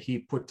material that he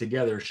put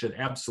together should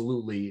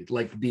absolutely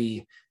like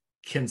be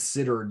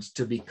considered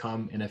to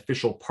become an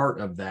official part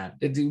of that,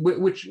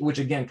 which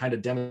again kind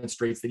of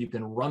demonstrates that you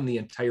can run the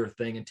entire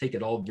thing and take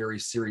it all very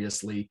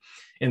seriously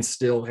and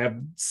still have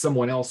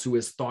someone else who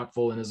is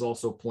thoughtful and is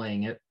also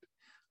playing it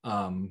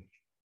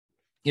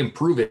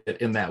improve it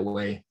in that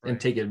way and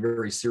take it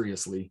very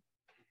seriously.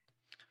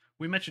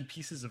 We mentioned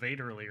Pieces of 8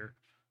 earlier.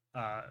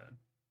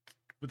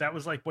 But that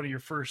was like one of your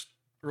first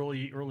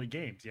early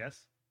games,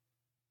 yes?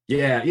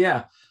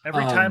 Yeah.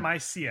 Every time I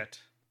see it,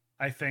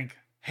 I think,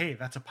 hey,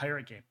 that's a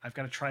pirate game. I've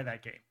got to try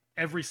that game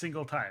every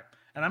single time.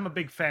 And I'm a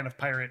big fan of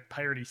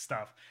piratey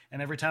stuff.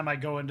 And every time I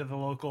go into the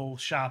local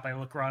shop, I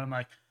look around and I'm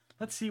like,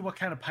 let's see what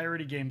kind of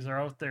piratey games are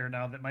out there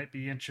now that might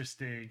be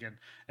interesting. And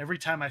every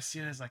time I see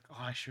it, it's like, oh,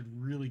 I should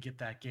really get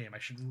that game. I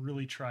should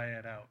really try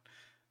it out.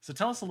 So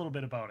tell us a little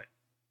bit about it.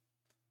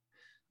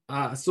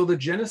 So the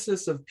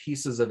genesis of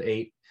Pieces of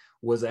 8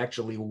 was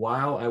actually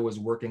while I was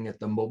working at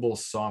the mobile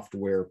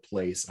software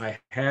place. I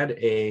had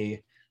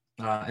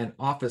an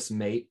office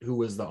mate who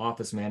was the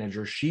office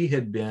manager. She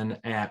had been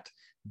at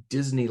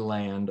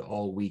Disneyland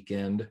all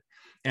weekend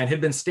and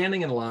had been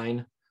standing in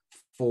line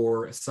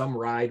for some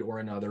ride or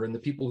another, and the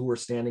people who were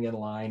standing in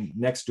line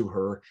next to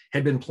her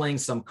had been playing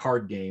some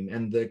card game.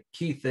 And the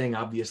key thing,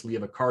 obviously,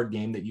 of a card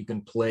game that you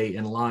can play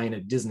in line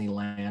at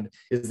Disneyland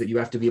is that you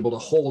have to be able to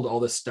hold all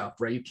this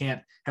stuff, right? You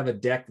can't have a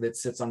deck that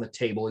sits on the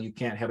table. You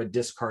can't have a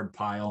discard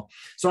pile.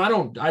 So I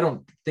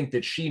don't think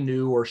that she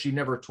knew, or she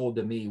never told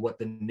to me, what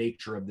the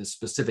nature of this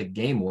specific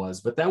game was.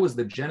 But that was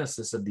the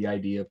genesis of the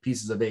idea of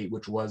Pieces of 8,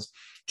 which was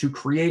to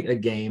create a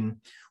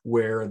game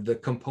where the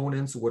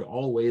components would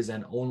always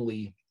and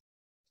only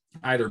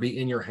either be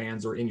in your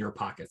hands or in your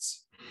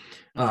pockets.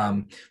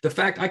 The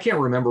fact, I can't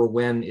remember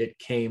when it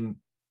came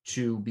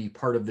to be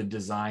part of the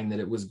design that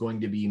it was going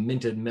to be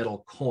minted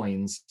metal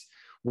coins,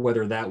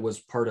 whether that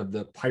was part of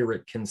the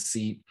pirate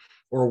conceit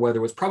or whether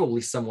it was probably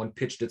someone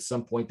pitched at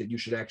some point that you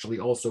should actually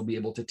also be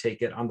able to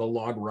take it on the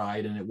log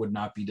ride and it would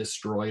not be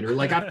destroyed, or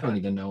like, I don't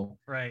even know.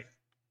 Right.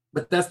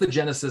 But that's the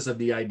genesis of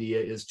the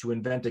idea, is to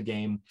invent a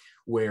game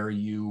where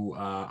you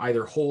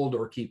either hold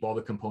or keep all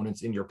the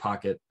components in your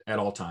pocket at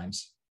all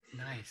times.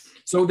 Nice.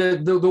 So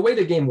the way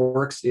the game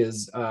works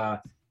is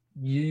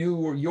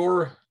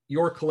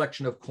your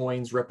collection of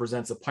coins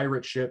represents a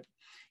pirate ship.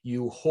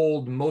 You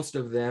hold most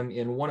of them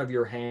in one of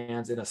your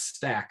hands in a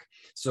stack.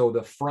 So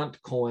the front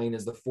coin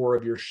is the fore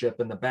of your ship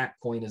and the back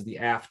coin is the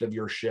aft of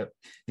your ship.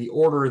 The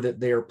order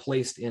that they are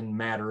placed in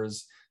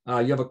matters.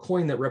 You have a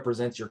coin that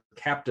represents your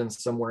captain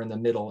somewhere in the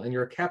middle, and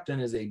your captain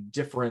is a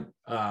different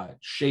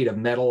shade of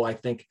metal. I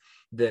think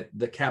that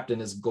the captain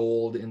is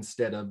gold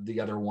instead of the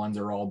other ones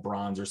are all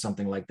bronze or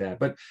something like that.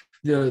 But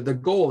the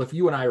goal, if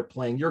you and I are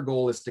playing, your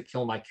goal is to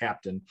kill my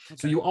captain. Okay.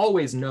 So you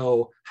always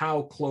know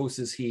how close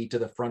is he to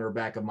the front or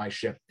back of my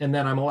ship. And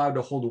then I'm allowed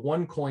to hold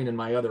one coin in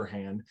my other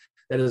hand.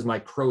 That is my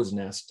crow's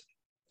nest.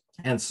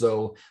 And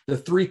so the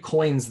 3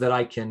 coins that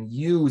I can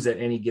use at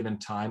any given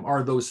time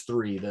are those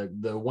 3,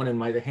 the one in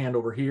my hand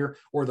over here,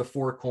 or the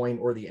 4 coin,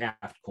 or the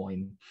aft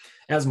coin.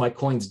 As my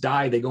coins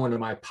die, they go into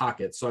my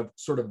pocket. So I've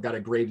sort of got a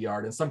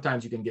graveyard, and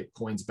sometimes you can get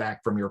coins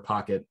back from your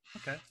pocket.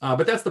 Okay.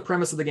 But that's the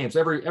premise of the game. So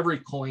every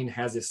coin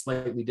has a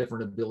slightly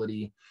different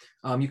ability.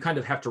 You kind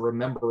of have to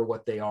remember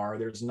what they are.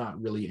 There's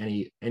not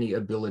really any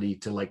ability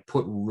to like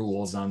put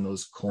rules on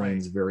those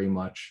coins very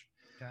much.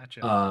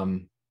 Gotcha.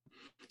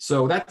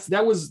 So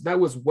that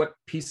was what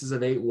Pieces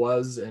of 8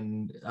 was,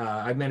 and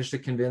I managed to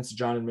convince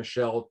John and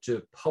Michelle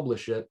to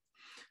publish it.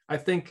 I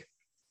think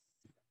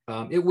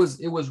it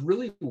was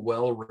really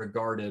well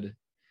regarded.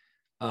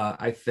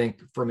 I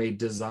think from a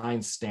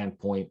design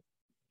standpoint,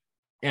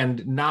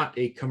 and not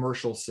a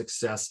commercial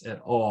success at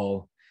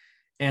all.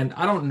 And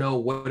I don't know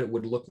what it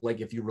would look like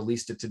if you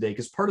released it today,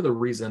 because part of the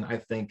reason I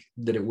think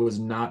that it was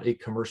not a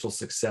commercial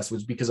success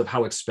was because of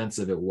how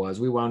expensive it was.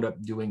 We wound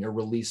up doing a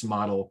release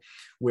model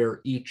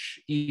where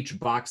each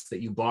box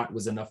that you bought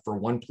was enough for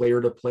 1 player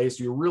to play.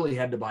 So you really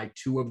had to buy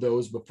 2 of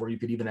those before you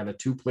could even have a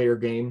 2-player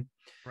game.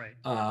 Right.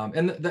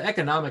 And the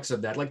economics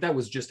of that, like that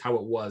was just how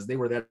it was. They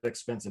were that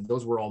expensive.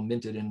 Those were all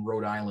minted in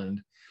Rhode Island.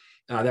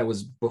 That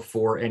was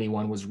before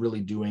anyone was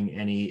really doing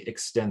any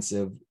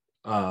extensive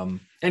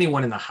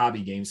anyone in the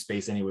hobby game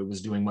space anyway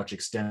was doing much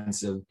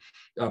extensive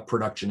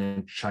production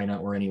in China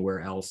or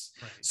anywhere else.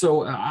 Right.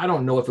 So I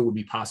don't know if it would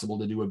be possible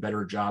to do a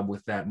better job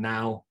with that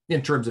now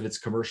in terms of its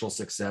commercial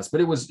success,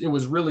 but it was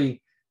really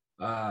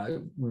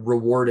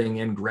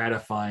rewarding and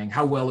gratifying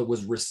how well it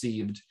was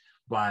received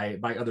by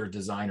other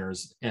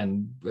designers,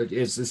 and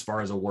as far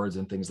as awards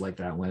and things like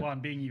that went. Well,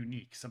 and being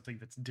unique, something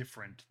that's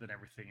different than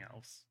everything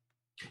else.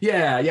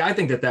 Yeah, I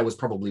think that was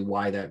probably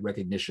why that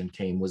recognition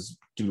came, was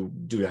due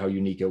to how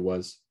unique it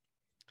was.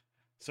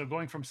 So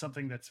going from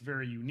something that's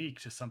very unique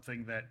to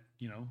something that,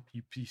 you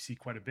see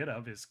quite a bit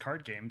of is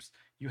card games.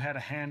 You had a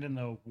hand in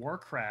the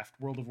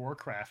World of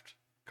Warcraft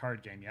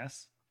card game,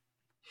 yes?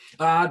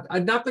 Not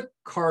the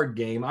card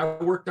game. I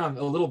worked on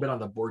a little bit on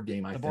the board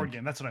game. The board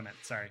game, that's what I meant.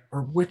 Sorry.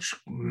 Or which?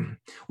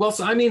 Well,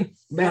 so I mean,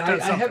 man,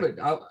 I have it.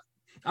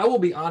 I will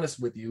be honest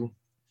with you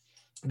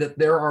that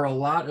there are a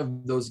lot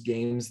of those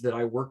games that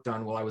I worked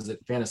on while I was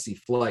at Fantasy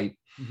Flight,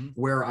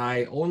 where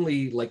I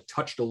only like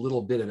touched a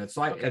little bit of it.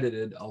 So I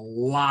edited a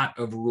lot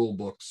of rule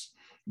books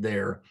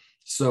there.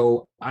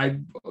 So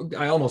I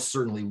almost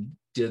certainly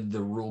did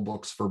the rule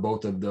books for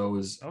both of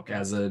those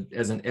as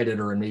an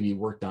editor, and maybe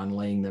worked on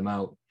laying them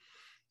out.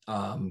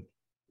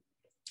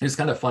 It's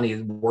kind of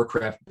funny,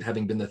 Warcraft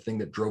having been the thing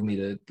that drove me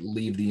to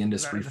leave the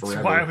industry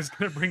forever. That's why I was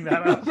going to bring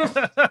that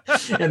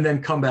up. And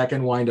then come back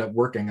and wind up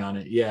working on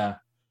it. Yeah.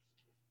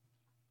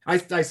 I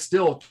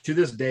still, to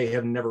this day,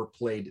 have never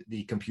played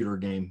the computer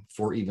game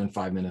for even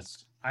 5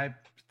 minutes. I'm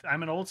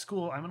an old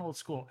school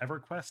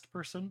EverQuest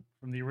person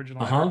from the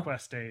original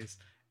EverQuest days.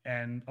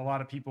 And a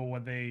lot of people,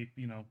 when they,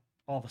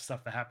 all the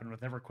stuff that happened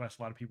with EverQuest,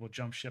 a lot of people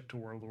jumped ship to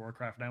World of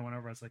Warcraft. And I went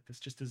over, I was like, this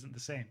just isn't the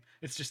same.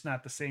 It's just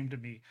not the same to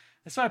me.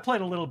 And so I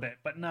played a little bit,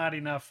 but not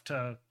enough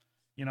to,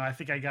 I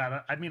think I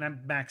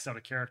maxed out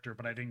a character,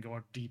 but I didn't go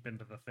deep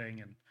into the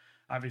thing. And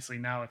obviously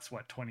now it's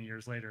 20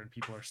 years later and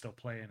people are still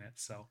playing it.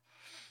 So.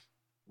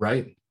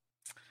 Right.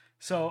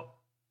 So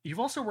you've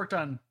also worked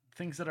on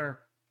things that are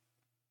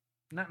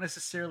not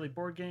necessarily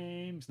board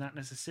games, not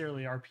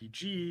necessarily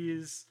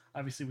RPGs.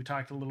 Obviously, we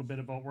talked a little bit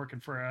about working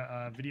for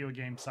a video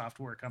game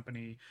software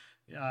company.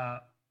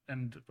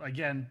 And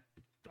again,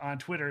 on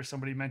Twitter,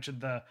 somebody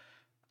mentioned I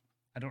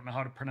don't know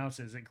how to pronounce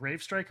it. Is it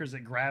Gravestrike or is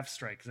it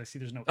Gravstrike? Because I see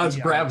there's no. Oh, it's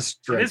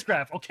Gravstrike. It is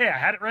Grav. Okay, I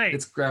had it right.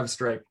 It's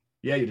Gravstrike.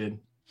 Yeah, you did.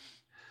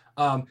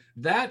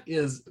 That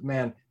is,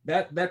 man,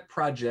 that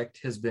project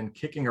has been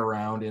kicking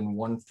around in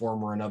one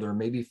form or another,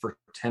 maybe for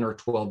 10 or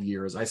 12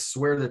 years. I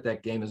swear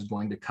that game is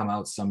going to come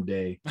out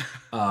someday.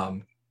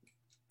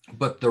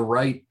 But the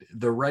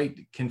right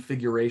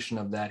configuration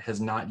of that has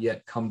not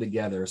yet come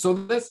together. So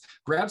this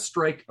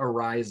Gravstrike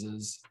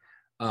arises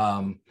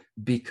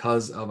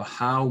because of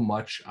how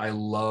much I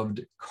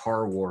loved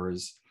Car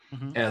Wars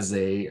as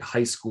a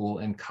high school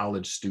and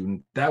college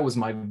student. That was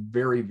my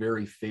very,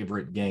 very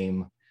favorite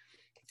game.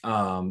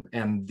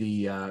 And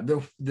the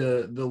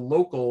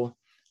local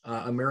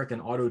American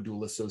Auto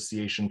Duel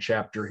Association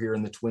chapter here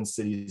in the Twin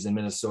Cities in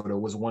Minnesota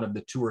was one of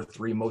the 2 or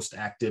 3 most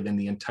active in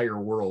the entire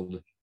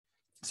world.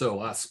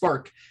 So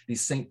Spark, the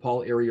St.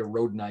 Paul area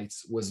Road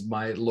Knights, was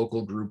my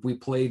local group. We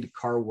played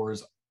Car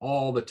Wars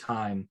all the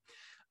time.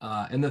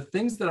 And the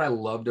things that I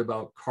loved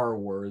about Car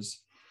Wars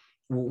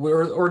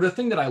the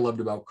thing that I loved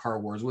about Car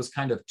Wars was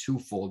kind of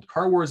twofold.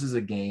 Car Wars is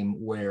a game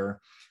where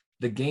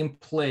the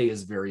gameplay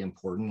is very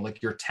important,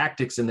 like your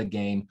tactics in the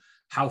game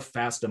how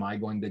fast am I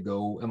going to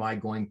go? Am I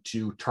going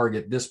to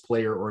target this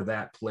player or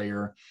that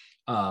player?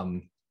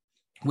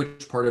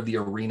 Which part of the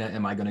arena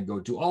am I going to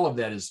go to? All of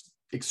that is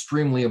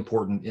extremely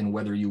important in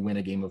whether you win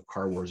a game of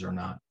Car Wars or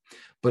not.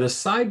 But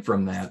aside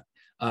from that,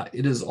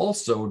 it is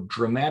also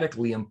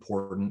dramatically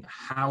important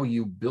how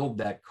you build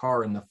that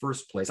car in the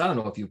first place. I don't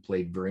know if you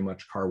played very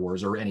much Car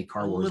Wars or any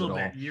Car Wars at all. A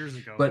little bit, years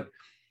ago. But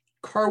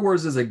Car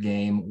Wars is a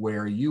game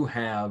where you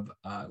have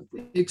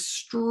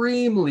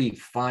extremely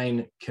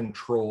fine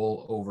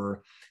control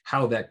over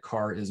how that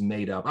car is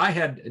made up. I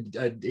had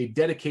a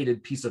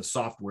dedicated piece of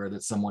software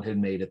that someone had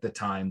made at the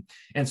time.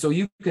 And so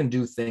you can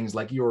do things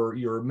like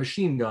your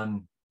machine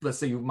gun. Let's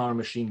say you mount a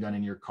machine gun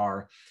in your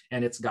car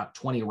and it's got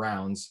 20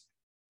 rounds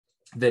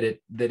that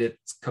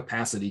its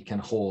capacity can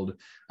hold.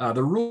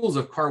 The rules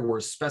of Car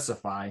Wars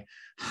specify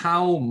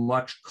how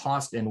much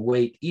cost and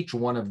weight each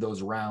one of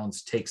those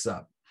rounds takes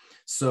up.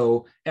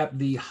 So at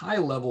the high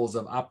levels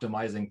of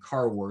optimizing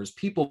Car Wars,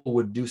 people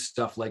would do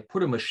stuff like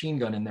put a machine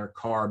gun in their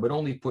car, but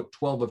only put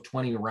 12 of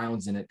 20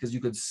 rounds in it because you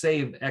could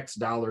save X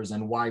dollars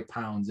and Y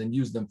pounds and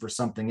use them for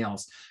something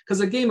else. Because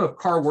a game of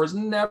Car Wars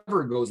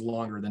never goes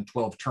longer than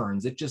 12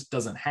 turns. It just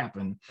doesn't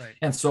happen. Right.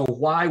 And so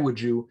why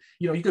would you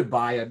could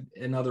buy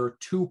another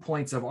 2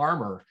 points of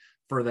armor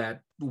for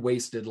that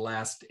wasted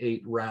last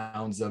 8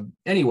 rounds of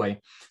anyway.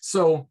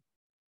 So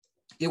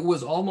it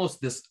was almost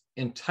this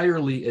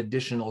entirely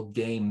additional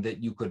game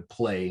that you could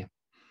play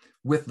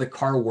with the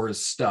Car Wars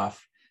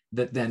stuff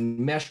that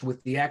then meshed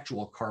with the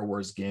actual Car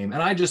Wars game.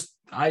 And I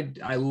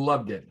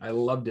loved it. I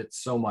loved it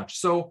so much.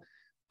 So,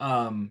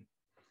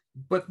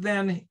 but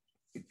then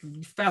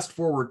fast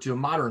forward to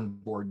modern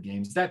board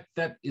games, that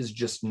is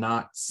just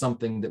not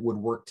something that would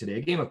work today.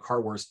 A game of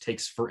Car Wars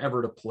takes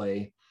forever to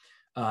play.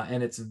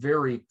 And it's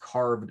very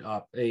carved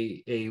up.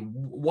 A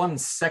 1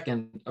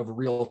 second of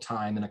real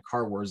time in a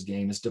Car Wars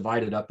game is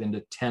divided up into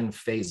 10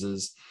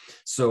 phases.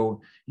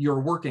 So you're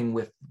working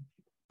with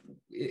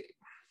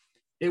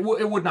it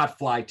would not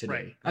fly today.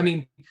 Right. I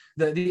mean,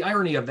 the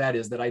irony of that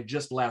is that I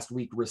just last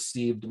week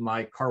received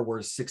my Car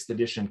Wars 6th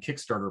edition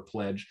Kickstarter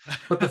pledge.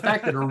 But the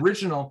fact that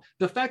original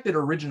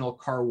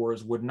Car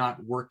Wars would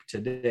not work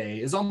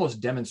today is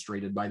almost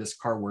demonstrated by this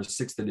Car Wars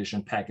 6th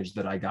edition package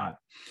that I got,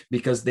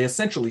 because they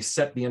essentially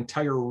set the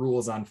entire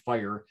rules on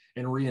fire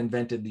and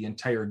reinvented the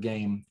entire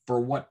game for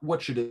what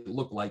should it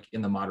look like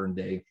in the modern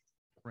day.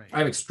 Right.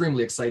 I'm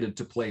extremely excited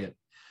to play it.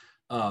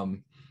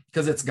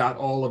 Because it's got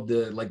all of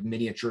the like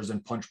miniatures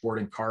and punchboard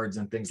and cards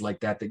and things like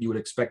that you would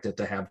expect it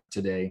to have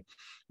today.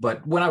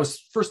 But when I was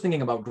first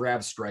thinking about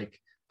Grab Strike,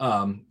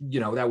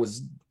 that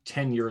was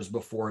 10 years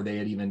before they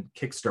had even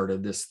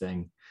kickstarted this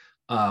thing.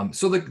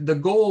 So the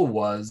goal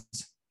was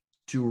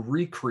to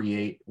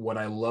recreate what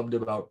I loved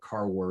about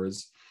Car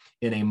Wars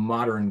in a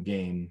modern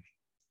game.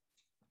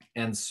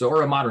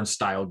 Or a modern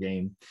style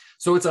game.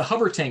 So it's a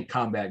hover tank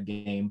combat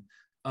game.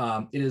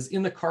 It is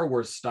in the Car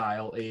Wars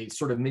style, a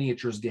sort of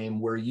miniatures game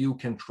where you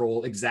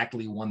control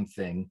exactly one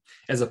thing,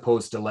 as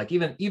opposed to like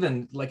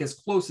even like as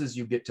close as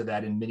you get to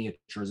that in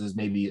miniatures is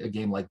maybe a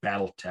game like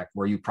Battletech,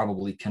 where you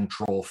probably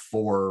control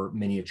 4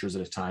 miniatures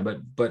at a time.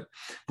 But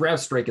Grab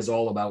Strike is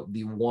all about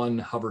the one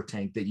hover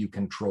tank that you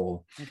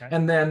control. Okay.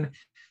 And then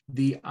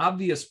the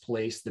obvious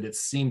place that it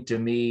seemed to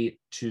me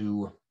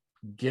to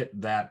get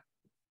that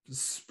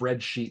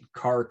spreadsheet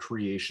car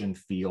creation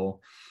feel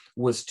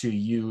was to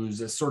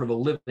use a sort of a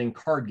living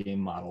card game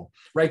model,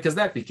 right? Because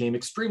that became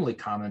extremely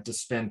common to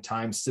spend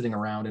time sitting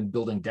around and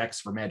building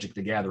decks for Magic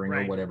the Gathering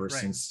or whatever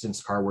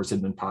since Car Wars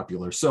had been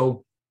popular.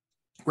 So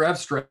Grab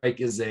Strike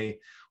is a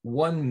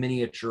 1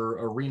 miniature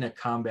arena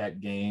combat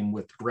game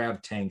with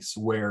grab tanks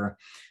where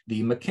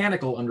the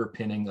mechanical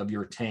underpinning of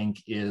your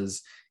tank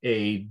is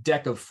a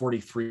deck of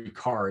 43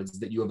 cards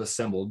that you have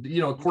assembled,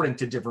 according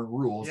to different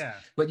rules. Yeah.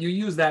 But you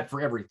use that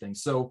for everything.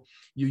 So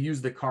you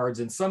use the cards,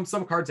 and some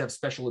cards have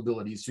special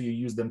abilities, so you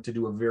use them to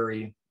do a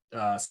very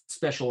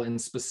special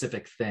and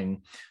specific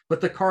thing. But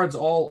the cards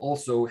all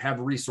also have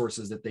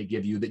resources that they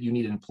give you that you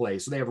need in play.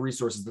 So they have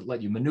resources that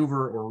let you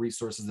maneuver, or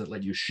resources that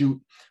let you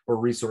shoot, or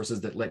resources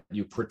that let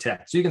you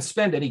protect. So you can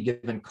spend any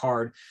given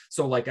card.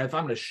 So like if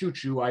I'm going to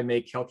shoot you, I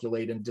may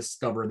calculate and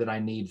discover that I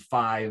need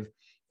 5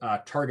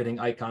 targeting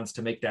icons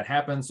to make that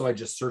happen. So I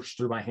just search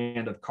through my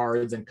hand of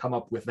cards and come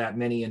up with that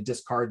many and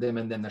discard them,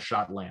 and then the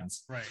shot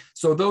lands. Right.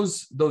 So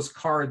those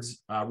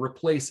cards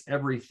replace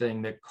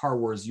everything that Car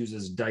Wars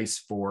uses dice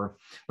for,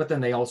 but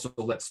then they also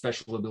let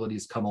special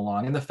abilities come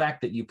along. And the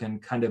fact that you can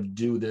kind of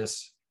do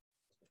this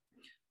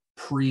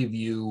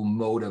preview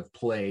mode of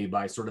play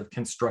by sort of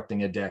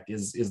constructing a deck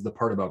is the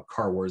part about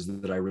Car Wars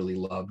that I really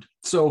loved.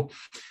 So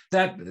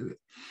that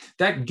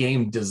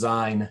game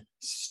design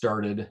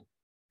started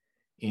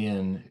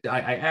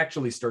I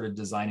actually started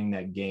designing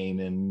that game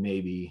in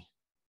maybe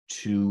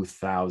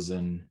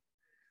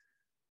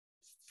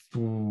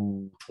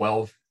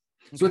 2012.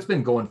 So it's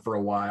been going for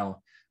a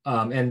while.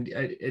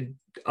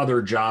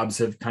 Other jobs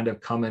have kind of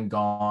come and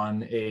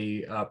gone.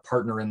 A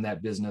partner in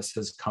that business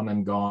has come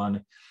and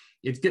gone.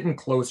 It's getting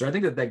closer. I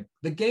think that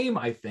the game,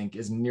 I think,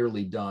 is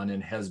nearly done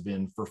and has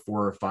been for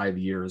 4 or 5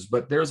 years,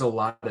 but there's a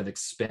lot of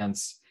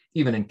expense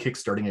even in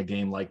kickstarting a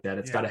game like that,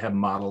 it's got to have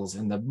models,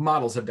 and the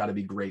models have got to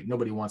be great.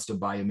 Nobody wants to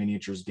buy a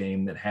miniatures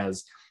game that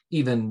has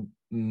even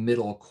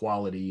middle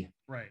quality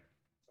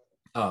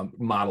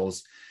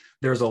models.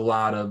 There's a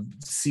lot of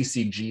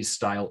CCG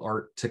style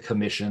art to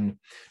commission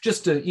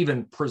just to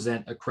even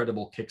present a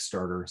credible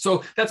Kickstarter.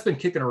 So that's been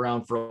kicking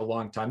around for a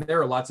long time.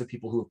 There are lots of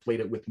people who have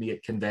played it with me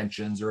at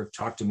conventions or have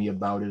talked to me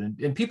about it,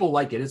 and people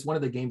like it. It's one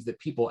of the games that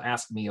people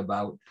ask me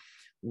about.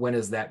 When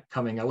is that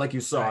coming? Like you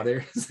saw,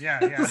 there's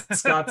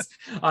Scott's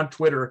on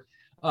Twitter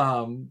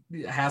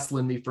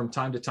hassling me from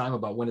time to time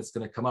about when it's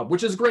going to come up,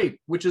 which is great,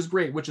 which is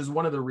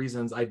one of the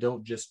reasons I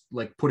don't just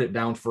like put it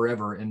down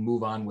forever and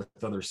move on with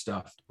other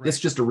stuff. It's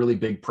just a really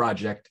big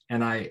project,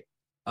 and I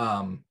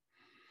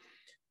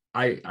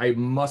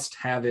must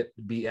have it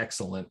be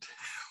excellent,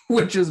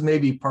 which is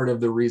maybe part of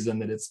the reason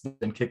that it's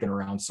been kicking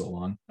around so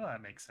long. Oh,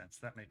 that makes sense.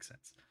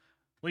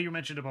 Well, you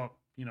mentioned about,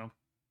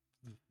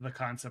 the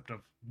concept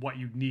of what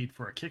you need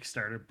for a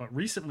Kickstarter, but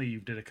recently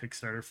you did a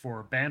Kickstarter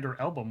for Band or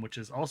Album, which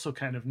is also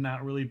kind of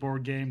not really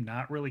board game,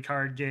 not really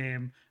card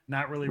game,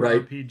 not really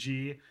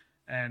RPG.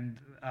 And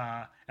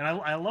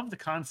I love the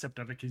concept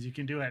of it, because you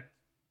can do it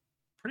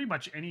pretty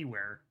much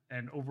anywhere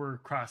and over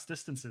cross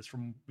distances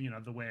from,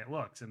 the way it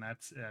looks. And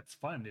that's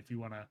fun. If you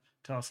want to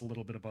tell us a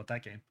little bit about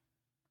that game.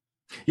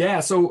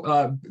 Yeah,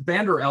 so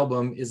Band or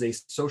Album is a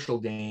social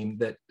game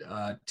that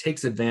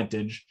takes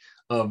advantage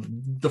of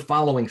the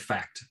following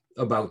fact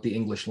about the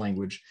English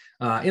language.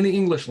 In the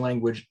English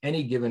language,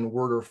 any given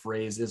word or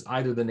phrase is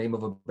either the name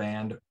of a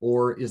band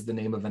or is the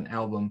name of an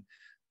album.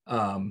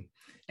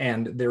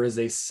 And there is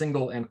a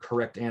single and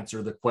correct answer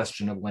to the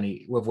question of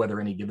whether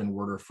any given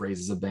word or phrase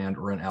is a band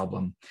or an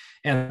album.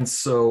 And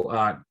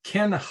so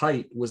Ken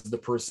Hite was the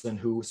person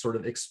who sort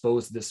of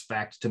exposed this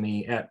fact to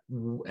me at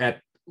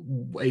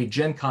a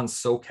Gen Con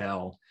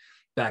SoCal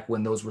back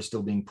when those were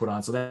still being put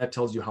on. So that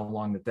tells you how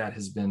long that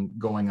has been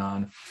going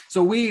on.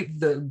 So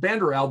the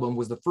Band or Album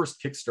was the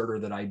first Kickstarter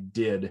that I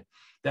did.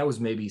 That was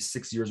maybe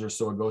 6 years or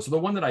so ago. So the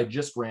one that I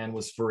just ran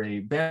was for a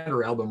Band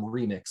or Album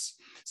remix.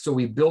 So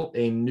we built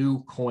a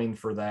new coin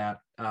for that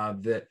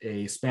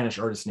a Spanish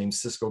artist named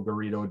Cisco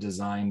Garrido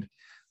designed.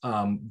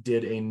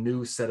 Did a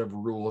new set of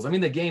rules. I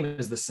mean, the game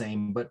is the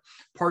same, but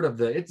part of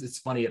it's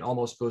funny. It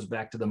almost goes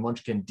back to the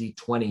Munchkin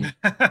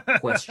D20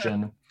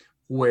 question,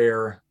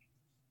 where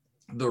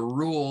the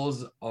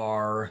rules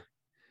are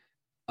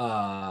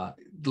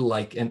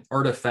like an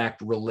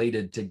artifact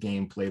related to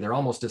gameplay. They're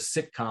almost a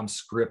sitcom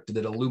script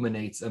that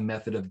illuminates a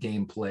method of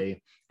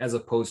gameplay as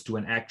opposed to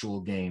an actual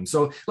game.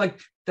 So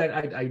like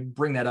that, I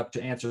bring that up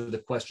to answer the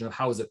question of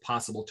how is it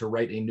possible to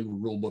write a new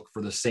rule book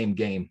for the same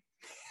game,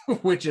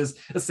 which is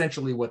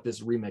essentially what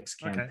this remix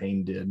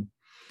campaign did.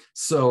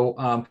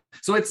 So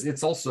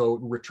it's also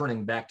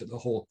returning back to the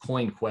whole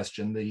coin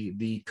question.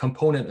 The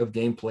component of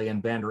gameplay in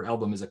Band or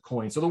Album is a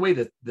coin. So the way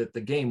that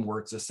the game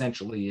works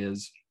essentially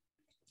is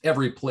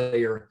every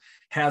player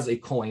has a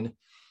coin.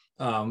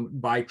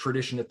 By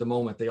tradition at the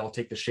moment, they all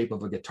take the shape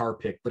of a guitar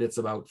pick, but it's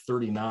about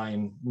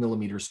 39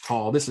 millimeters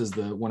tall. This is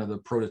one of the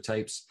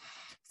prototypes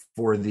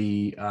for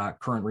the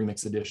current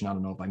remix edition. I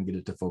don't know if I can get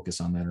it to focus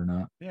on that or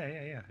not.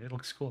 Yeah. It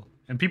looks cool.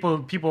 And people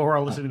who are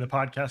listening to the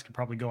podcast can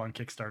probably go on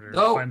Kickstarter.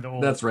 Find the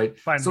old, that's right.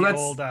 Find the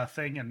old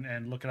thing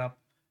and look it up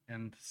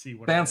and see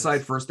what band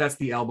side first. That's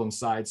the album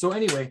side. So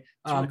anyway,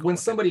 really cool. When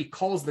somebody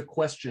calls the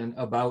question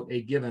about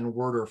a given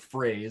word or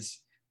phrase,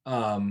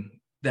 then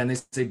they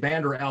say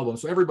band or album.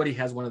 So everybody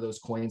has one of those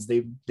coins.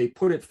 They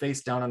put it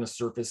face down on a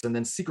surface, and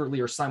then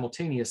secretly or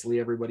simultaneously,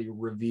 everybody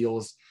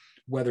reveals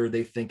whether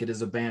they think it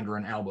is a band or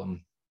an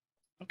album.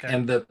 Okay.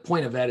 And the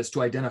point of that is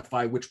to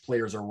identify which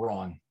players are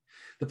wrong.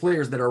 The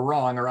players that are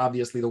wrong are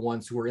obviously the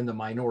ones who are in the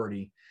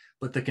minority,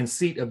 but the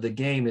conceit of the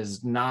game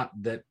is not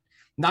that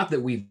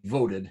we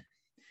voted.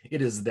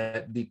 It is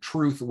that the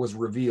truth was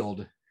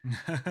revealed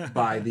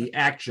by the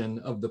action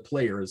of the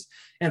players.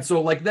 And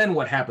so like then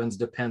what happens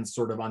depends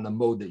sort of on the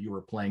mode that you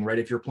were playing, right?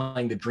 If you're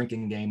playing the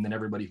drinking game, then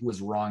everybody who was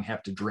wrong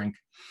have to drink.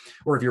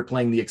 Or if you're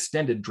playing the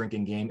extended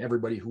drinking game,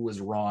 everybody who was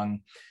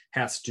wrong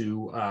has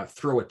to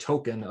throw a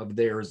token of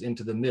theirs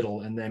into the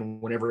middle. And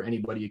then whenever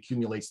anybody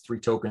accumulates 3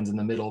 tokens in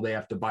the middle, they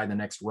have to buy the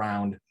next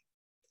round.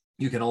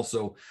 You can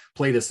also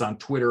play this on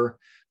Twitter.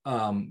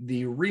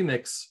 The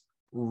remix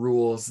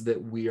rules that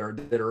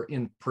are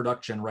in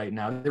production right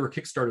now, they were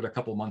kickstarted a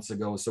couple months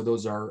ago, so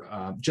those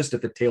are just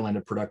at the tail end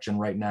of production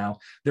right now.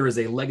 There is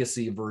a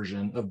legacy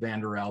version of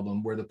Band or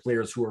Album where the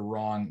players who are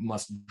wrong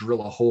must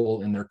drill a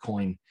hole in their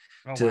coin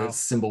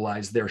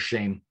symbolize their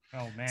shame.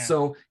 Oh man!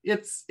 So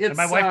it's and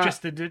my wife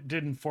just did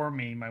inform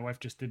me. My wife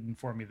just did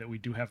inform me that we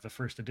do have the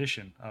first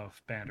edition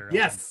of Band or Album.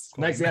 Yes,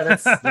 nice. Yeah,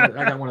 I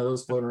got one of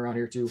those floating around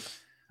here too.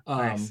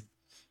 Nice.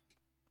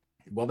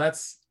 Well,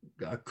 that's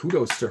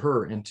kudos to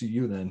her and to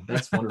you then.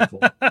 That's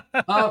wonderful.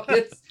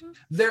 It's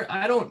there.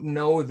 I don't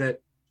know that.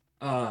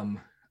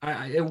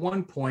 At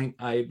one point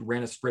I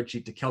ran a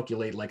spreadsheet to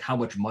calculate like how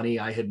much money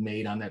I had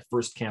made on that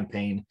first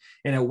campaign.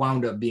 And it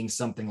wound up being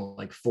something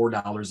like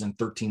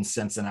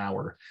 $4.13 an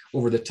hour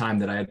over the time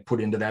that I had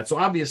put into that. So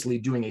obviously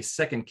doing a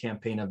second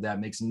campaign of that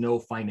makes no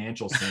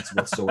financial sense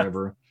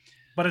whatsoever.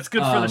 But it's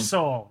good for the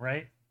soul,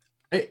 right?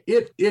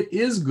 It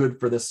is good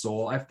for the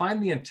soul. I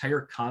find the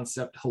entire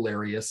concept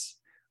hilarious.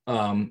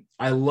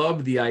 I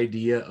love the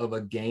idea of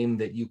a game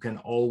that you can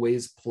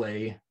always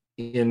play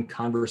in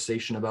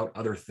conversation about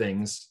other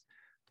things.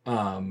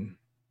 And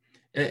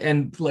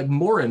like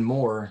more and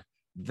more,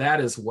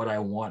 that is what I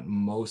want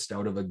most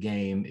out of a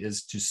game,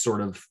 is to sort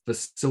of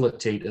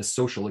facilitate a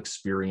social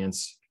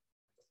experience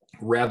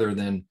rather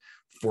than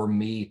for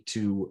me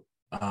to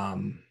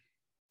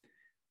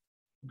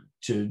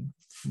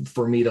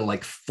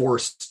like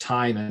force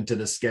time into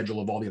the schedule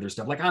of all the other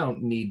stuff. Like I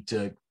don't need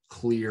to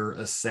clear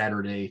a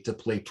Saturday to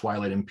play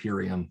Twilight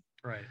Imperium.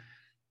 Right.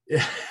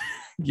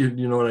 you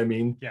know what I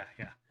mean? Yeah,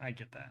 I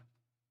get that.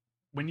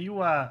 When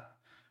you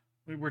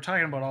we were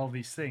talking about all of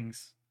these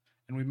things,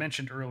 and we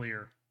mentioned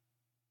earlier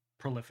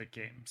prolific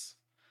games,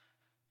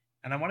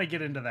 and I want to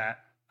get into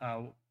that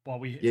while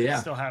we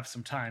still have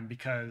some time,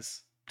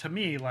 because to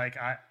me, like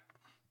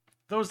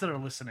those that are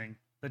listening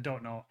that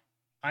don't know,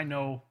 I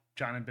know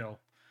John and Bill.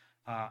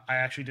 I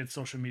actually did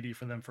social media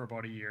for them for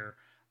about a year.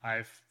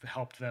 I've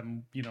helped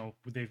them,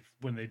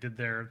 when they did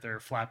their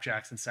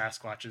Flapjacks and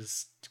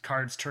Sasquatches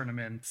cards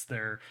tournaments,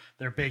 their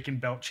Bacon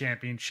Belt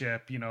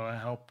Championship, I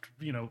helped,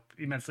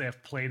 immensely.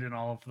 I've played in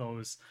all of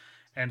those.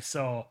 And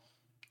so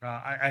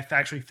I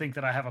actually think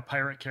that I have a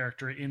pirate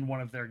character in one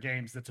of their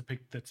games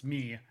that's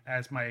me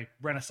as my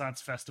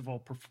Renaissance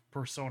Festival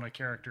persona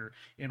character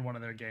in one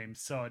of their games.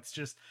 So it's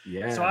just,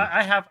 so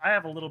I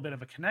have a little bit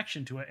of a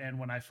connection to it. And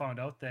when I found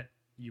out that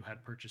you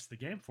had purchased the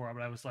game for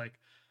it, I was like,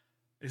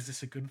 is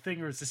this a good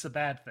thing or is this a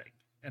bad thing?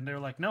 And they're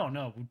like,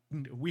 no,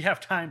 we have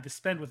time to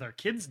spend with our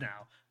kids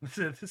now.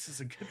 This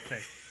is a good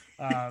thing.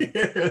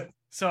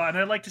 So, and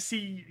I'd like to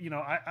see,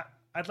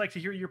 I'd like to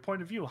hear your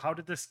point of view. How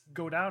did this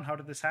go down? How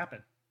did this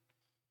happen?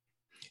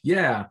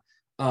 Yeah.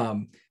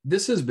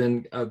 This has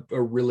been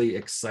a really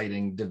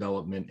exciting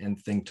development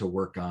and thing to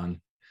work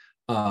on.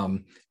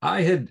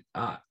 I had,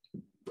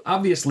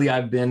 obviously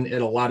I've been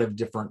at a lot of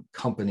different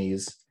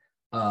companies.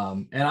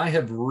 And I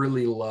have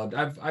really loved,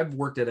 I've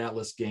worked at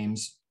Atlas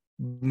Games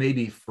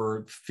maybe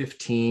for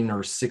 15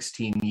 or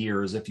 16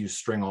 years, if you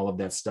string all of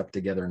that stuff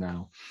together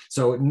now.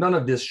 So none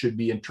of this should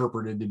be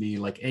interpreted to be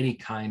like any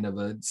kind of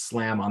a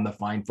slam on the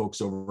fine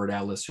folks over at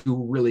Atlas,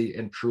 who really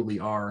and truly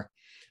are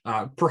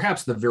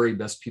perhaps the very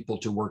best people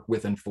to work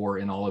with and for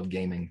in all of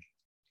gaming.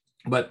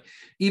 But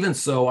even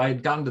so, I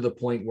had gotten to the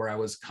point where I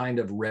was kind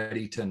of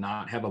ready to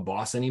not have a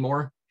boss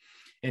anymore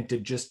and to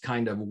just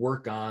kind of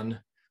work on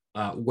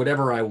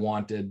whatever I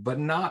wanted, but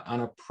not on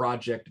a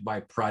project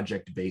by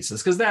project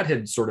basis, because that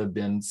had sort of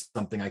been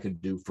something I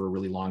could do for a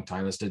really long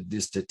time, is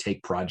to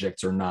take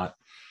projects or not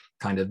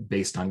kind of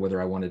based on whether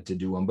I wanted to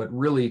do them, but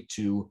really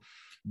to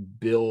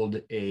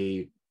build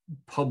a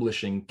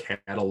publishing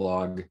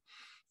catalog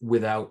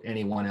without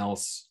anyone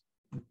else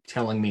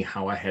telling me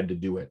how I had to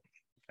do it.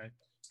 Okay.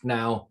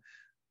 Now,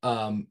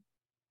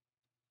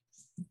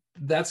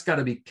 that's got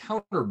to be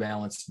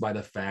counterbalanced by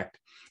the fact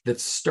that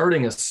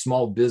starting a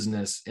small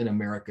business in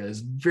America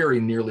is very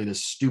nearly the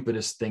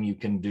stupidest thing you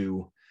can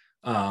do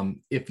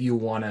if you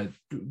want to,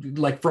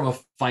 like from a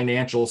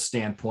financial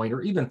standpoint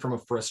or even from a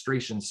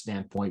frustration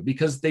standpoint,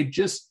 because they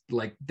just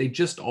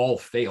all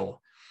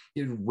fail.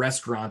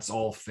 Restaurants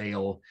all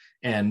fail,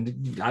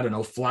 and I don't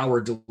know,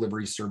 flower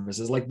delivery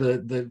services, like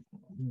the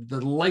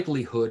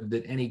likelihood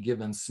that any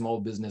given small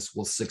business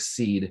will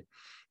succeed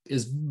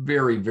is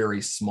very,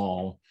 very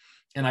small.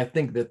 And I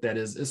think that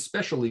is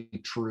especially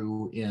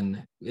true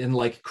in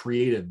like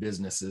creative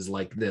businesses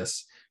like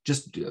this,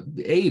 just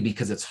A,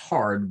 because it's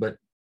hard, but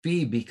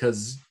B,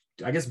 because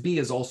I guess B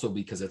is also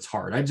because it's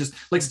hard. I just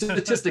like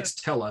statistics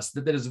tell us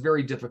that is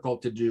very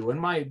difficult to do. And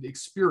my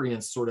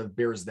experience sort of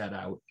bears that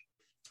out.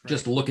 Right.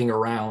 Just looking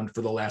around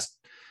for the last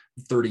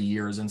 30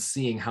 years and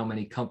seeing how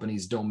many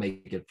companies don't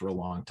make it for a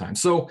long time.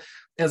 So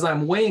as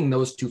I'm weighing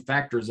those two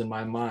factors in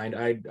my mind,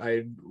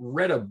 I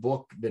read a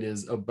book that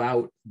is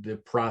about the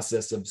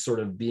process of sort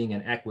of being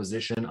an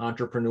acquisition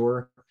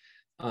entrepreneur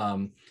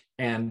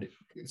and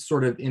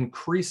sort of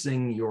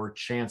increasing your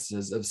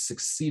chances of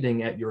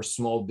succeeding at your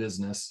small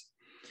business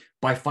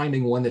by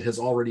finding one that has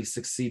already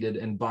succeeded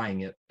and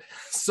buying it.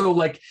 So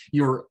like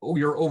you're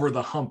over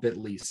the hump at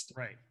least.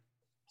 Right.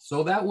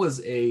 So that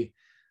was a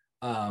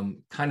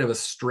kind of a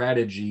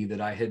strategy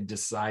that I had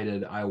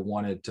decided I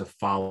wanted to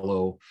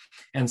follow.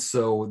 And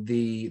so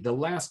the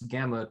last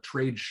Gamma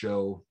trade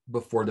show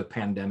before the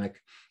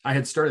pandemic, I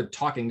had started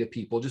talking to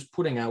people, just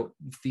putting out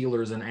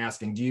feelers and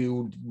asking, do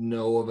you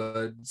know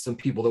of some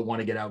people that want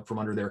to get out from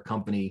under their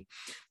company?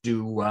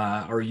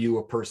 Are you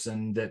a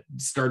person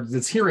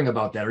that's hearing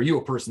about that? Are you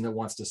a person that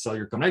wants to sell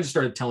your company? I just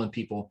started telling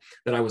people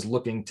that I was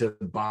looking to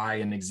buy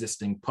an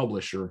existing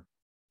publisher,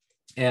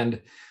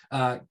 and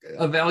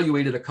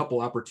evaluated a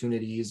couple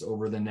opportunities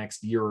over the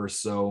next year or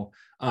so,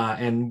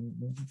 and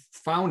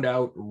found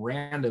out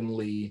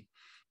randomly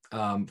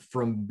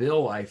from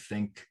Bill, I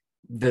think,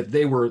 that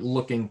they were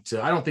looking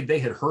to, I don't think they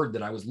had heard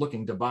that I was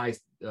looking to buy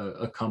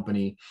a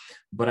company,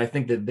 but I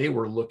think that they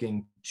were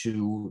looking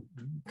to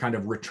kind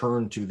of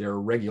return to their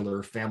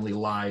regular family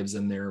lives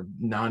and their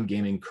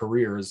non-gaming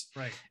careers.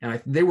 Right.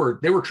 And they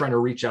were trying to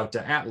reach out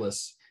to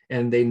Atlas,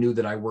 and they knew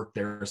that I worked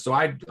there. So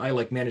I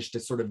like managed to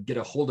sort of get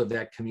a hold of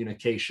that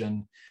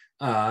communication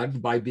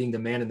by being the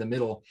man in the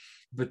middle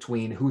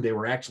between who they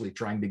were actually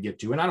trying to get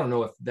to. And I don't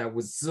know if that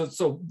was,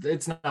 so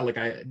it's not like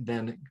I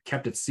then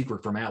kept it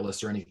secret from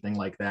Atlas or anything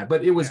like that,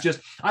 but it was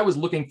just, I was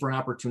looking for an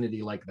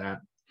opportunity like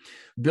that.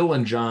 Bill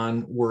and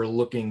John were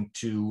looking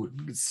to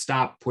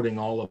stop putting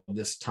all of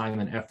this time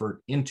and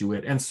effort into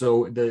it. And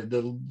so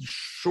the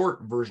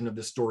short version of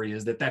the story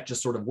is that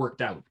just sort of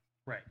worked out.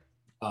 Right.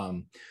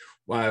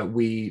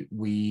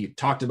 We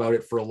talked about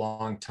it for a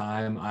long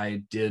time.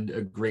 I did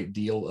a great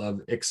deal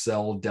of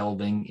Excel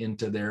delving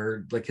into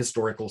their like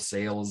historical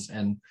sales,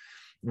 and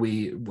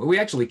we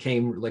actually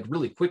came like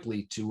really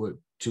quickly to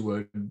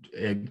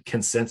a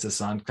consensus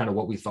on kind of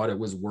what we thought it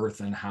was worth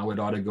and how it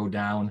ought to go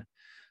down.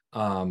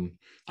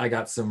 I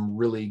got some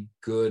really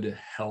good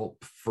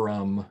help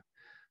from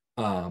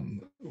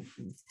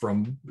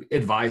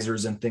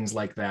advisors and things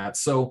like that.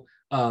 So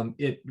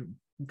it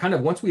kind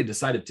of, once we had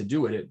decided to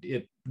do it,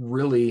 it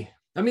really,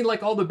 I mean,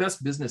 like all the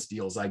best business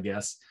deals, I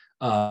guess,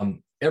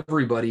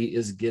 everybody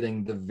is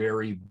getting the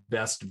very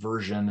best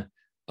version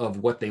of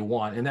what they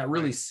want. And that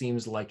really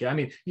seems like, I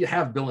mean, you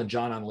have Bill and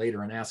John on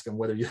later and ask them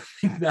whether you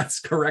think that's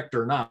correct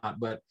or not,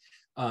 but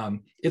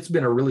it's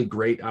been a really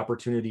great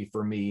opportunity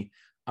for me.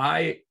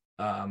 I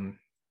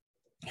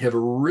have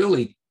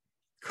really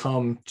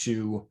come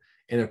to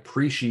an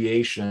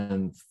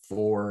appreciation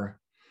for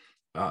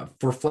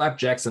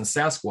Flapjacks and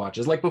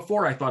Sasquatches. Like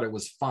before, I thought it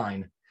was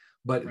fine,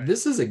 but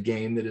this is a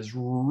game that is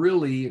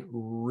really,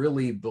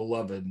 really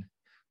beloved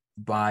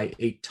by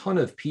a ton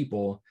of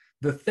people.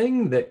 The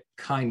thing that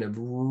kind of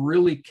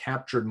really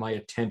captured my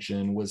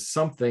attention was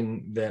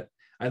something that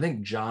I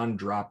think John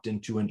dropped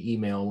into an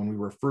email when we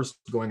were first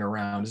going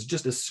around. Is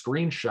just a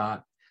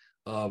screenshot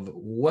of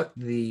what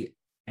the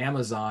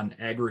Amazon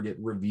aggregate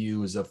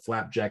reviews of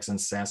Flapjacks and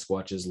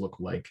Sasquatches look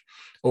like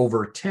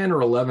over 10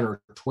 or 11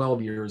 or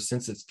 12 years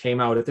since it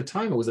came out. At the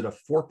time, it was at a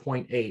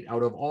 4.8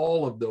 out of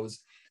all of those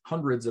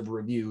hundreds of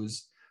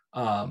reviews.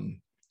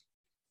 And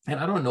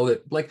I don't know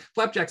that, like,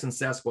 Flapjacks and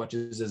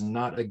Sasquatches is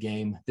not a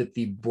game that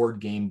the board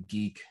game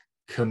geek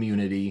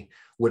community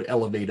would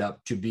elevate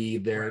up to be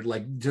there,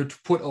 like to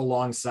put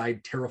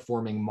alongside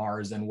Terraforming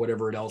Mars and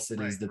whatever else it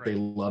is that they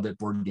love at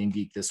Board Game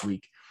Geek this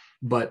week.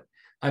 But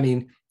I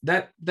mean,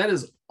 that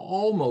is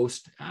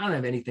almost, I don't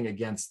have anything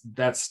against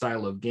that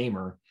style of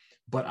gamer,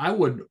 but I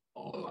would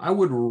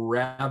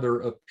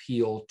rather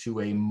appeal to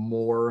a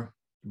more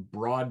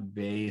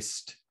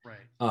broad-based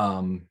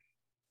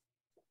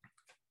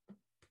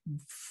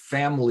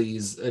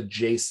families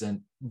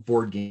adjacent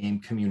board game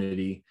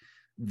community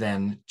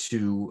than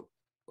to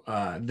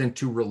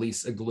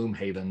release a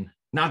Gloomhaven.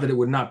 Not that it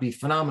would not be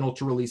phenomenal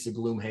to release a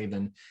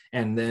Gloomhaven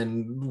and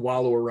then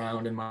wallow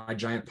around in my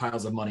giant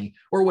piles of money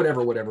or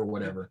whatever.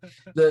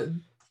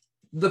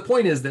 The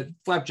point is that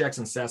Flapjacks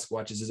and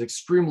Sasquatches is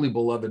extremely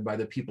beloved by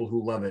the people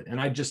who love it. And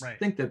I just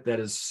think that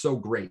is so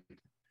great.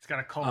 It's got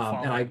a cult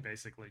following,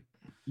 basically.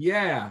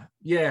 Yeah.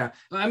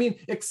 I mean,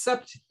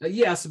 except,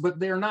 yes, but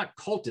they're not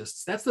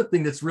cultists. That's the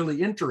thing that's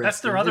really interesting. That's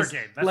their other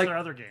game. Their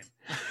other game.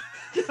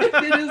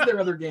 It is their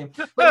other game,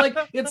 but like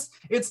it's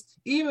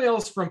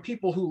emails from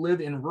people who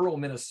live in rural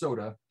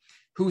Minnesota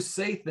who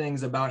say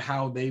things about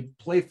how they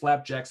play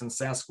Flapjacks and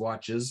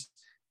Sasquatches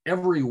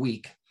every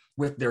week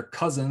with their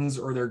cousins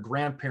or their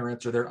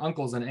grandparents or their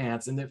uncles and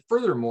aunts, and that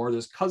furthermore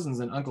there's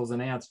cousins and uncles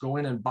and aunts go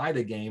in and buy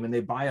the game, and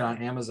they buy it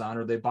on Amazon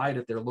or they buy it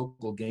at their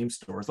local game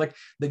stores. Like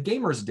the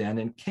Gamers Den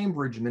in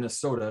Cambridge,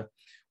 Minnesota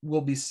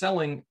will be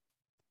selling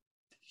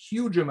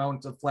huge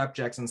amounts of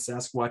Flapjacks and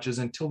Sasquatches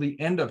until the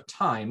end of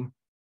time,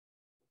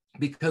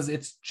 because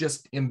it's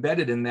just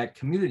embedded in that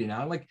community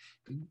now. Like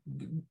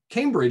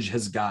Cambridge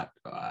has got,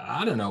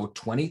 I don't know,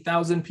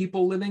 20,000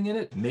 people living in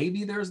it.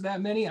 Maybe there's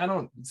that many.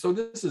 So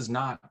this is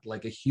not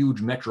like a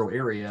huge metro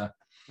area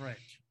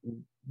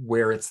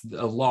where it's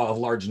a law of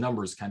large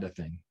numbers kind of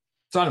thing.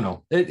 So I don't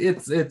know.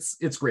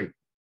 It's great.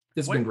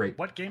 It's been great.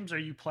 What games are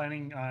you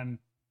planning on?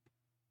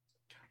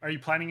 Are you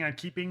planning on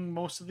keeping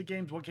most of the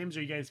games? What games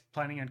are you guys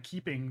planning on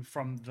keeping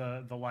from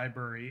the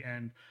library?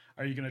 And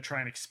are you going to try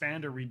and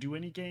expand or redo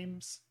any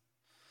games?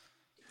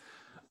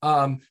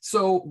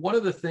 So one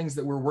of the things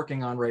that we're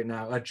working on right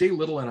now, Jay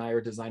Little and I are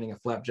designing a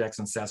Flapjacks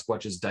and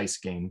Sasquatches dice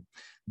game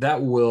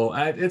that will,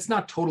 it's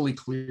not totally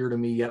clear to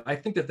me yet. I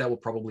think that will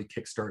probably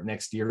kickstart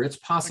next year. It's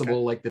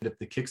possible like that if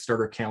the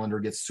Kickstarter calendar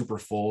gets super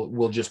full,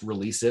 we'll just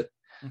release it.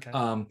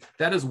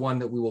 That is one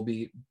that we will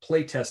be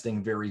play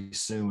testing very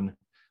soon.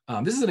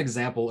 This is an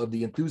example of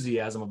the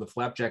enthusiasm of the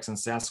Flapjacks and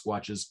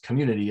Sasquatches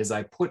community, as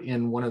I put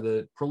in one of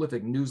the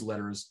prolific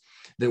newsletters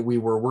that we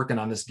were working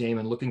on this game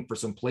and looking for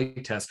some play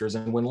testers.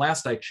 And when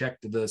last I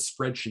checked the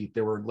spreadsheet,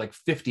 there were like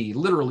 50,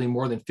 literally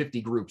more than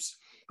 50 groups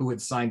who had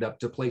signed up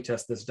to play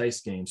test this dice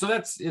game. So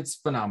it's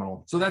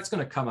phenomenal. So that's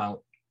going to come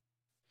out.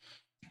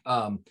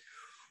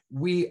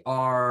 we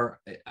are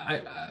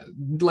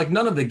like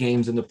none of the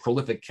games in the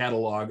Prolific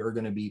catalog are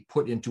going to be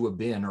put into a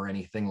bin or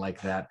anything like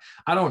that.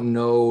 I don't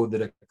know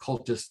that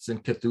Occultists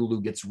and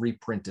Cthulhu gets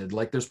reprinted.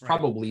 Like there's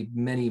probably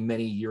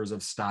many years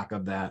of stock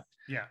of that.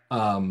 Yeah.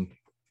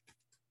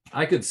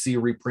 I could see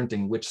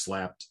reprinting Witch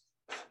Slapped.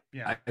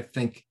 Yeah.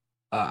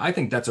 I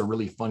think that's a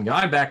really fun game.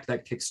 I backed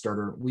that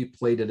Kickstarter. We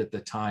played it at the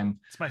time.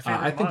 It's my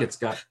favorite. I think it's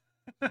got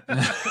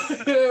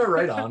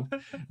right on.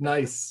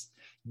 Nice.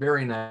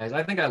 Very nice.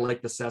 I think I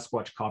like the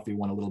Sasquatch Coffee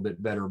one a little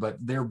bit better, but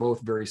they're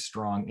both very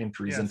strong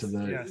entries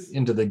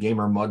into the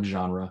gamer mug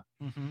genre.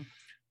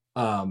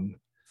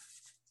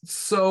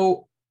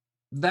 So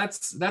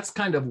that's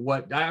kind of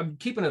what I'm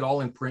keeping it all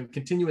in print,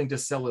 continuing to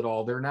sell it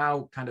all. They're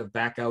now kind of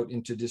back out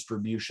into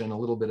distribution. A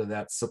little bit of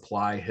that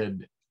supply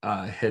had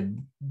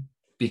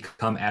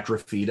become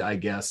atrophied, I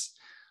guess.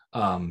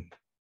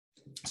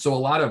 So a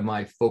lot of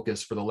my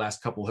focus for the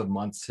last couple of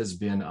months has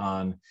been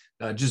on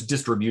just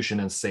distribution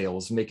and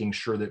sales, making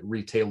sure that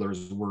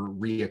retailers were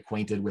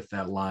reacquainted with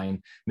that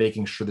line,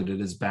 making sure that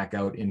it is back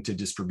out into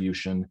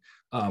distribution,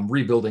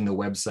 rebuilding the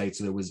website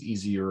so that it was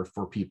easier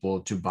for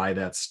people to buy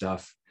that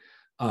stuff,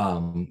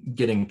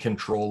 getting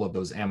control of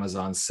those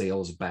Amazon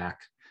sales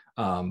back,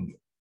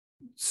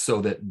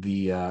 so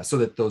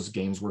that those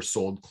games were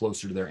sold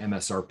closer to their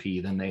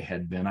MSRP than they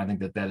had been. I think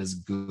that is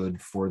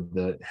good for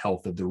the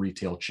health of the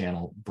retail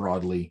channel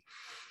broadly.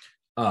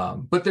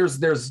 But there's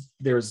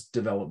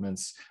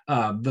developments.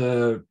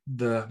 We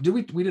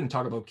didn't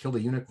talk about Kill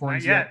the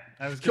Unicorns yet.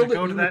 I was going to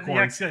go to that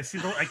next.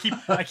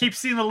 I keep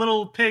seeing the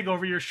little pig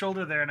over your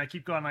shoulder there, and I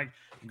keep going like,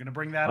 I'm going to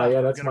bring that up.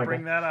 Yeah, that's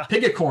bring that up.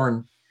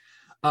 Pigicorn.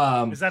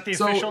 Is that the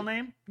official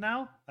name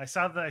now? I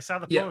saw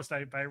the post.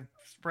 I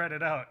spread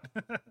it out.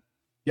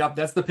 Yep,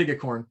 that's the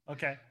Pigicorn.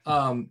 Okay.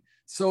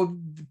 So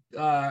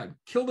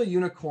Kill the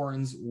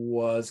Unicorns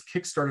was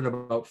kickstarted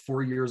about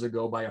 4 years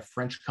ago by a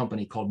French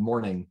company called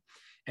Morning.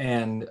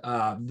 And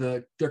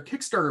their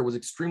Kickstarter was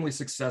extremely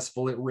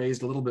successful. It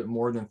raised a little bit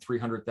more than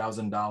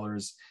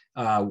 $300,000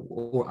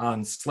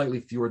 on slightly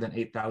fewer than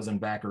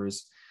 8,000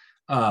 backers.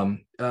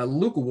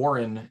 Luke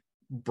Warren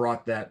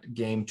brought that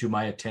game to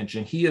my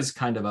attention. He is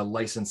kind of a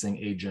licensing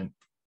agent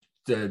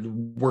that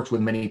works with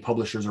many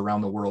publishers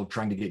around the world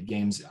trying to get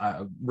games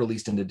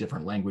released into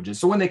different languages.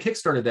 So when they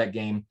kickstarted that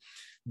game,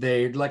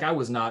 I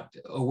was not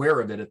aware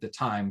of it at the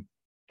time,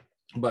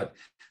 but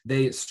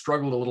they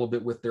struggled a little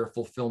bit with their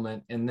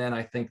fulfillment. And then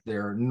I think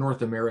their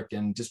North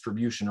American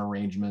distribution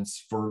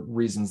arrangements, for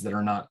reasons that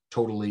are not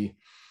totally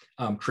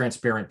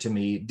transparent to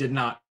me, did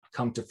not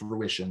come to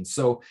fruition.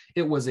 So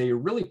it was a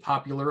really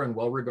popular and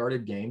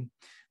well-regarded game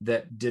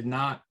that did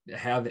not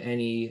have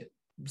any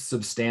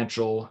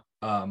substantial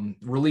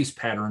release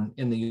pattern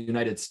in the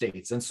United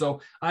States. And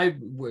so I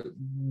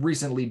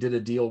recently did a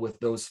deal with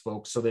those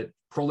folks so that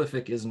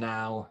Prolific is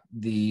now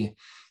the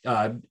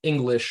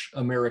English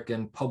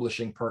American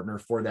publishing partner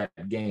for that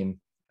game,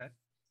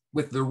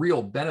 with the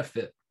real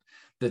benefit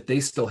that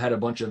they still had a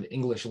bunch of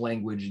English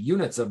language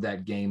units of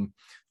that game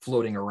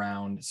floating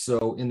around.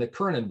 So in the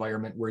current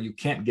environment where you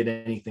can't get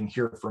anything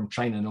here from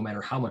China, no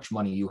matter how much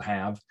money you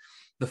have,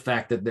 the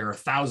fact that there are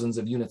thousands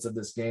of units of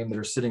this game that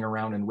are sitting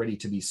around and ready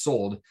to be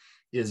sold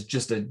is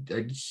just a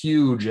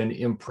huge and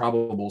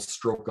improbable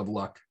stroke of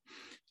luck.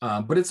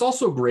 But it's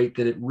also great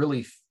that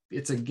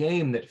it's a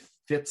game that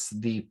fits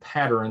the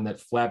pattern that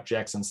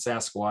Flapjacks and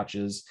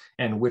Sasquatches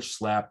and Witch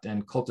Slapped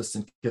and Cultists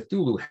and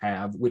Cthulhu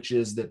have, which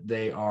is that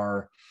they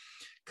are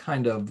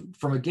kind of,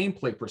 from a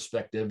gameplay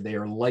perspective, they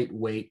are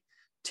lightweight,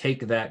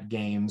 take that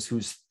games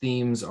whose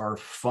themes are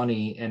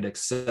funny and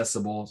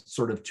accessible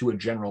sort of to a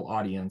general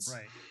audience.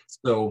 Right.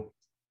 So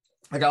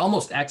I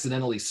almost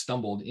accidentally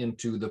stumbled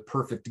into the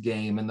perfect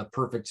game and the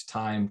perfect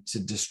time to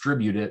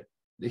distribute it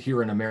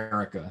here in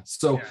America.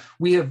 So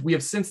we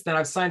have since then,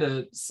 I've signed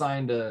a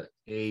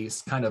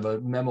kind of a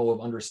memo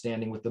of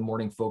understanding with the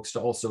Morning folks to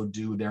also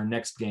do their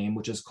next game,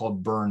 which is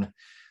called Burn.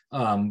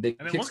 They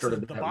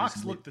kickstarted the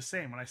box looked the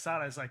same. When I saw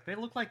it, I was like, they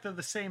look like they're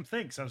the same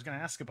thing. So I was going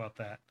to ask about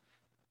that.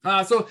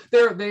 So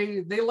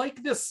they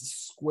like this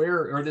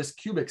square or this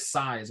cubic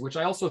size, which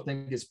I also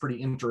think is pretty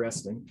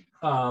interesting.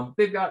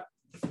 They've got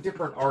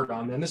different art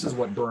on them. This is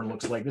what Burn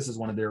looks like. This is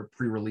one of their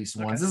pre-release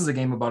ones. This is a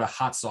game about a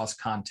hot sauce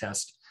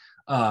contest.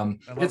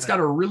 It's got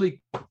a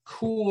really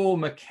cool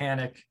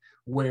mechanic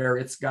where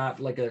it's got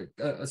like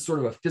a sort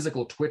of a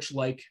physical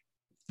Twitch-like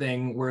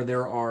thing where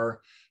there are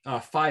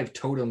 5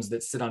 totems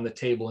that sit on the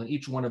table, and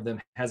each one of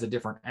them has a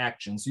different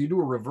action. So you do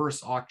a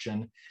reverse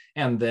auction,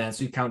 and then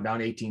so you count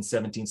down 18,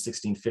 17,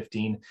 16,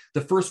 15.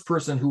 The first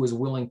person who is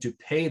willing to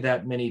pay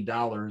that many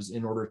dollars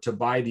in order to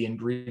buy the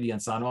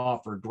ingredients on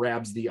offer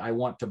grabs the I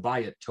want to buy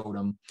it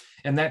totem,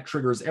 and that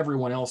triggers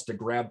everyone else to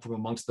grab from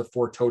amongst the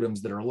 4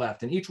 totems that are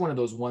left. And each one of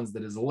those ones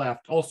that is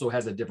left also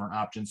has a different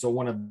option. So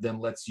one of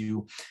them lets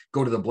you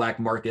go to the black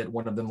market,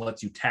 one of them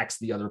lets you tax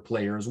the other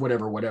players,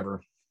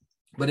 whatever.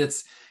 But it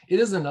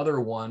is another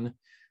one.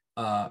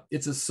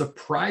 It's a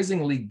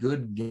surprisingly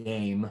good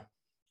game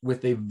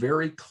with a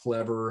very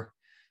clever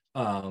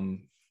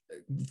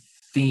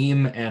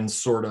theme and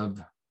sort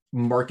of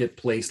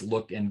marketplace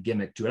look and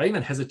gimmick to it. I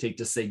even hesitate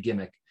to say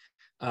gimmick.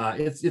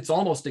 It's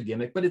almost a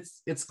gimmick, but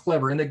it's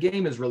clever, and the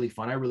game is really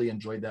fun. I really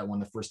enjoyed that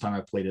one the first time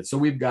I played it. So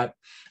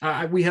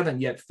we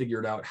haven't yet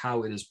figured out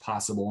how it is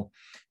possible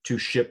to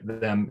ship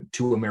them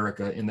to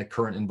America in the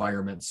current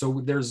environment.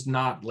 So there's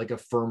not like a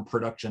firm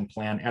production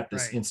plan at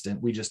this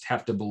instant. We just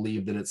have to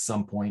believe that at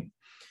some point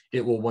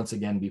it will once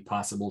again be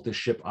possible to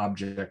ship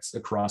objects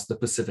across the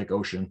Pacific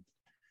Ocean.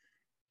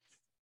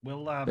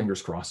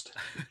 Fingers crossed.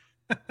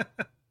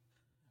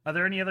 Are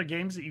there any other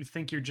games that you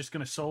think you're just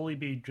going to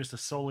be just a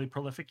solely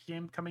prolific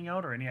game coming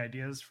out, or any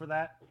ideas for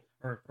that?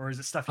 Or is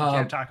it stuff you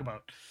can't talk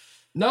about?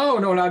 No.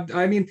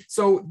 I mean,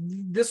 so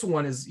this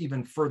one is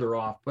even further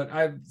off, but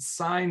I've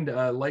signed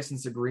a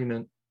license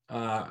agreement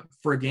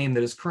for a game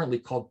that is currently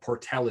called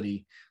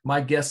Portality.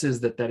 My guess is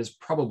that is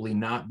probably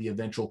not the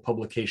eventual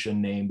publication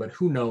name, but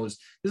who knows?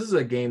 This is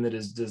a game that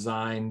is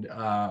designed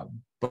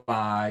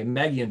by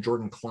Maggie and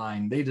Jordan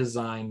Klein. They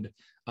designed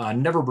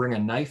Never Bring a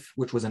Knife,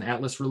 which was an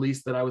Atlas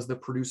release that I was the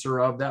producer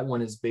of. That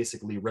one is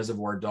basically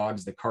Reservoir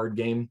Dogs, the card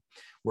game,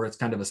 where it's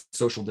kind of a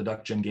social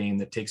deduction game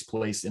that takes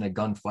place in a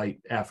gunfight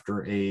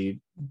after a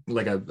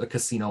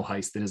casino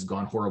heist that has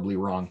gone horribly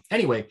wrong.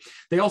 Anyway,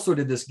 they also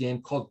did this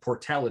game called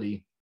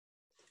Portality,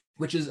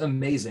 which is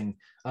amazing.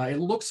 It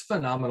looks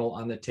phenomenal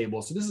on the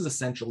table. So this is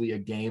essentially a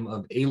game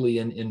of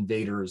alien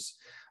invaders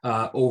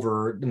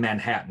over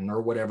Manhattan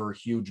or whatever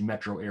huge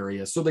metro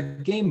area. So the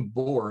game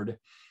board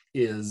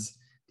is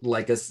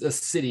like a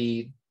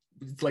city,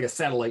 like a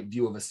satellite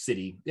view of a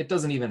city. It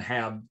doesn't even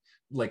have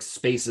like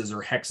spaces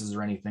or hexes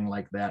or anything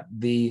like that.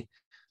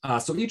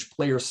 So each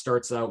player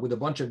starts out with a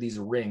bunch of these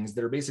rings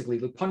that are basically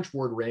the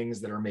punchboard rings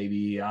that are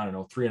maybe,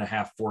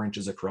 3.5, 4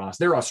 inches across.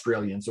 They're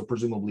Australian, so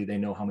presumably they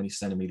know how many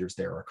centimeters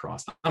they're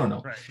across. I don't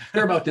know. Right.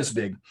 They're about this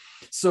big.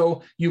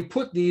 So you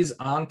put these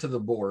onto the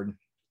board,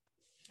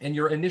 and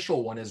your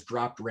initial one is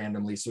dropped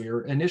randomly. So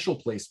your initial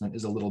placement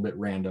is a little bit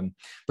random,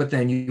 but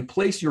then you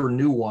place your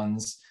new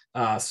ones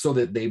so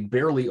that they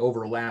barely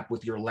overlap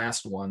with your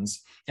last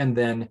ones. And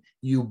then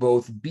you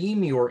both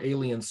beam your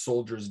alien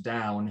soldiers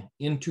down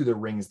into the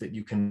rings that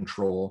you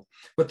control.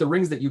 But the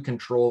rings that you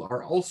control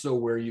are also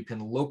where you can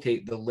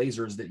locate the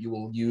lasers that you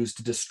will use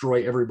to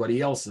destroy everybody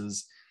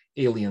else's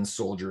alien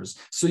soldiers.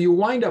 So you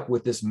wind up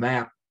with this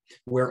map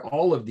where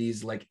all of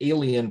these like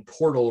alien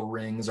portal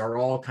rings are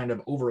all kind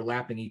of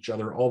overlapping each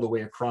other all the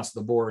way across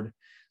the board.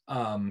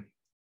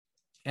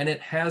 And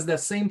it has that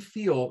same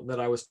feel that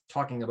I was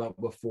talking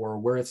about before,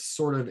 where it's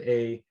sort of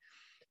a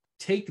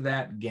take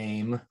that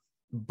game,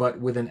 but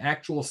with an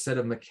actual set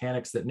of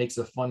mechanics that makes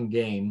a fun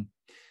game,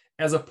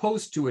 as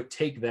opposed to a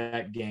take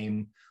that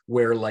game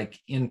where like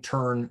in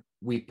turn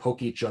we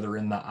poke each other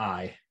in the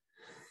eye,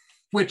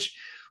 which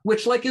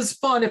like is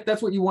fun if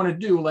that's what you want to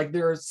do. Like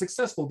there are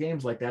successful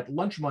games like that.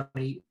 Lunch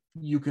Money,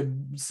 you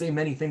could say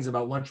many things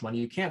about Lunch Money.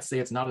 You can't say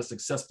it's not a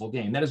successful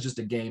game. That is just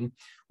a game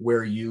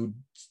where you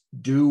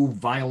do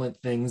violent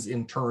things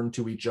in turn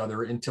to each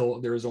other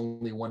until there is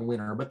only one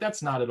winner. But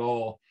that's not at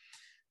all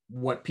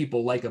what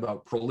people like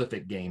about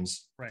prolific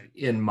games, right,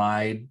 in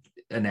my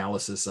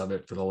analysis of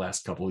it for the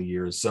last couple of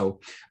years. So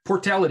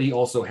Portality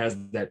also has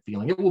that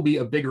feeling. It will be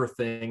a bigger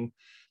thing,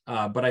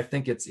 but I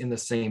think it's in the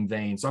same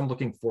vein. So I'm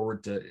looking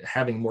forward to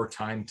having more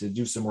time to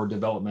do some more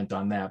development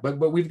on that. But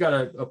we've got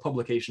a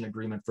publication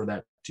agreement for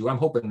that too. I'm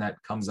hoping that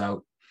comes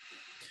out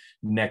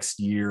next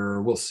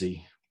year. We'll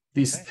see.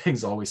 These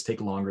things always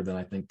take longer than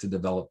I think to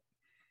develop.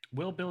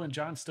 Will Bill and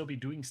John still be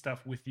doing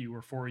stuff with you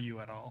or for you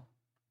at all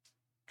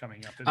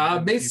coming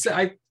up? They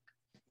said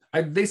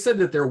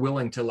that they're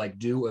willing to like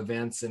do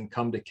events and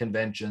come to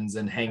conventions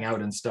and hang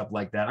out and stuff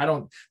like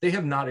that. They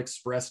have not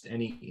expressed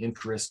any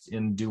interest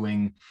in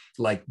doing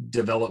like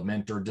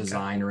development or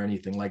design or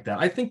anything like that.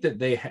 I think that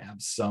they have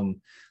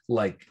some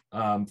like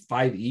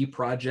 5e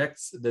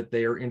projects that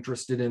they are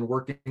interested in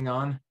working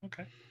on.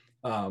 Okay.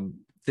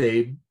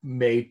 They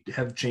may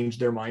have changed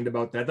their mind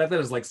about that. That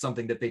is like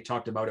something that they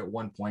talked about at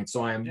one point.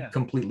 So I am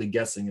completely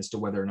guessing as to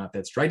whether or not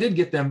that's true. I did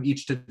get them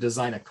each to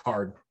design a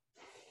card.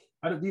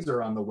 These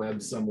are on the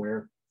web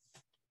somewhere.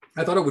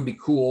 I thought it would be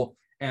cool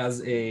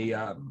as a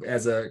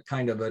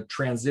kind of a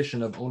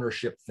transition of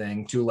ownership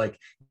thing to like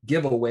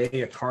give away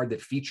a card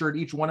that featured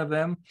each one of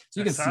them.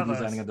 So you can see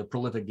these on the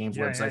Prolific Games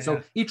website.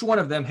 So each one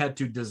of them had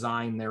to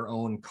design their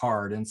own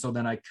card. And so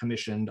then I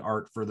commissioned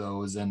art for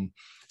those. And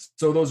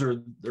so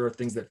there are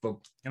things that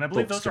folks, and I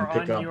believe those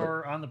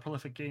are on the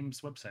Prolific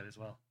Games website as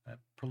well. At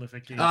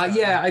Prolific Games.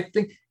 I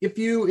think if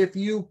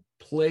you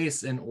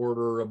place an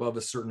order above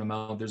a certain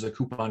amount, there's a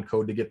coupon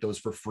code to get those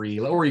for free,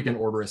 or you can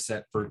order a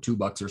set for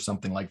 $2 or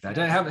something like that.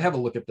 Have a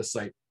look at the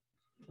site.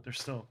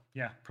 There's still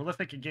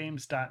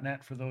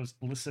prolificgames.net for those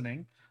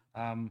listening.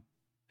 And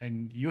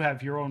you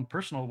have your own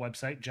personal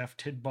website,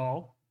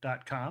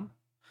 jefftidball.com.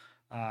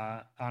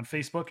 On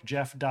Facebook,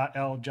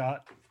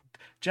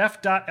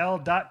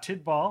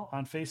 jeff.l.tidball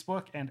on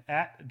Facebook, and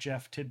at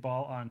Jeff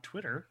Tidball on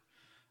Twitter.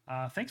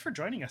 Thanks for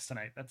joining us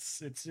tonight.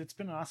 It's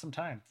been an awesome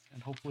time,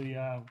 and hopefully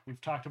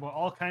we've talked about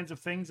all kinds of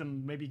things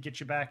and maybe get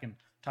you back and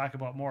talk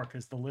about more,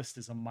 because the list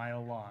is a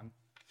mile long.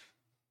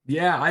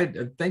 Yeah, I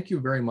thank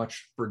you very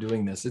much for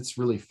doing this. It's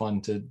really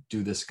fun to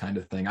do this kind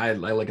of thing. I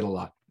like it a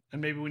lot.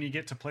 And maybe when you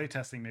get to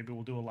playtesting, maybe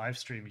we'll do a live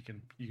stream. You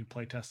can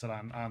play test it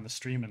on the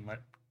stream and let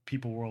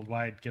people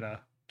worldwide get a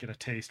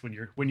taste when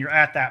you're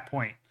at that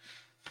point.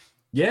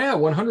 Yeah,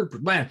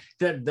 100%. Man,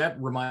 that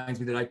reminds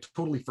me that I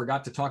totally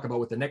forgot to talk about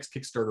what the next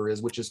Kickstarter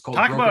is, which is called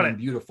Broken and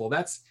Beautiful.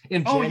 That's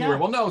in January. Yeah.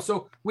 Well, no,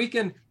 so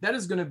that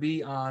is going to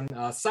be on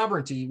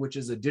Sovereignty, which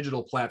is a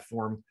digital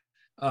platform,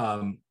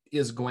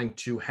 is going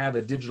to have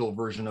a digital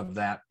version of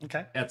that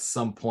at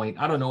some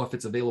point. I don't know if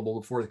it's available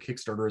before the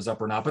Kickstarter is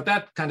up or not, but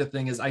that kind of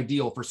thing is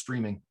ideal for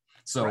streaming.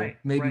 So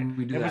maybe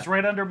we do that. It was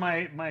right under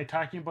my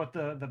talking about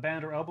the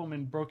band or album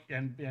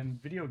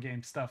and video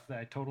game stuff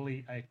that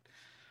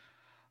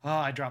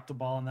I dropped the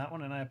ball on that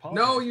one, and I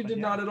apologize. No, you did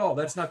not at all.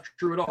 That's not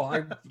true at all.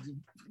 It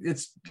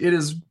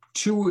is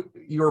to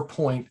your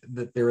point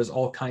that there is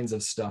all kinds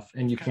of stuff,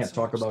 and you can't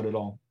talk about it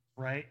all.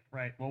 Right.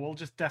 Well, we'll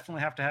just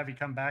definitely have to have you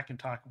come back and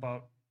talk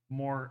about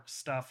more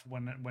stuff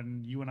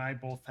when you and I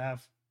both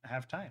have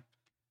time,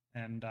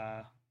 and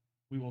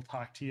we will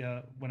talk to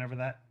you whenever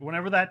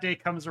that day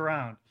comes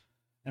around,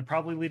 and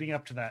probably leading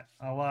up to that.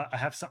 I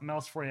have something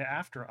else for you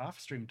after off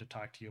stream to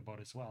talk to you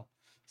about as well.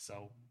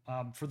 So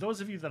for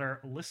those of you that are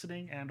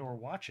listening and or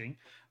watching,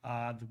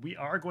 we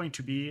are going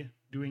to be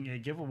doing a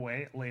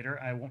giveaway later.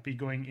 I won't be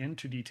going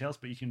into details,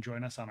 but you can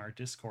join us on our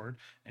Discord,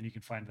 and you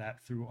can find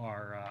that through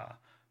our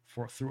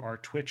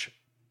Twitch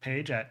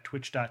page at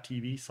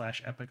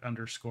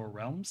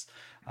twitch.tv/epic_realms.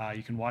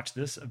 You can watch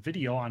this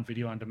video on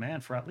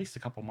demand for at least a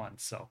couple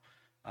months. So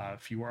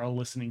if you are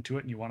listening to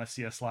it and you want to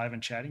see us live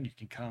and chatting, you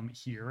can come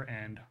here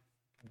and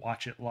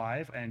watch it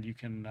live, and you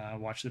can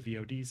watch the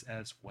VODs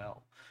as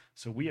well.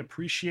 So we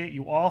appreciate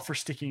you all for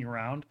sticking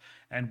around,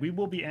 and we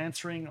will be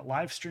answering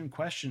live stream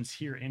questions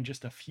here in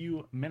just a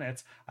few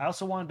minutes. I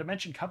also wanted to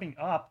mention coming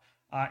up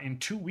in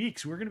 2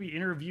 weeks, we're going to be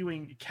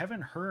interviewing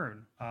Kevin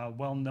Hearn, a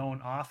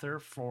well-known author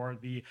for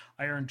the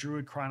Iron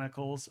Druid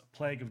Chronicles,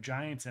 Plague of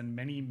Giants, and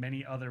many,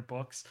 many other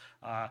books.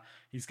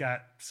 He's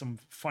got some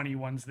funny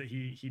ones that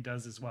he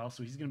does as well.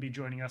 So he's going to be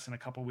joining us in a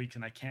couple weeks,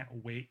 and I can't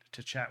wait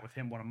to chat with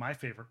him, one of my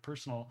favorite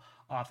personal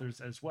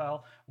authors as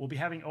well. We'll be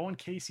having Owen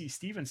Casey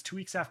Stevens 2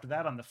 weeks after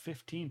that on the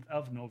 15th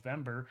of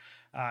November.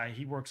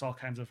 He works all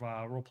kinds of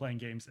role-playing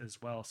games as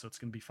well, so it's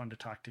going to be fun to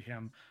talk to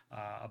him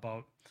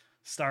about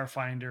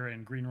Starfinder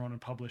and Green Ronin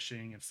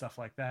Publishing and stuff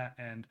like that.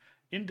 And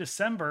in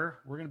December,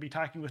 we're going to be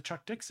talking with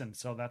Chuck Dixon.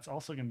 So that's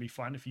also going to be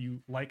fun. If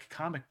you like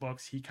comic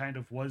books, he kind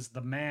of was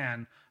the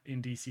man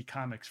in DC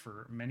Comics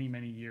for many,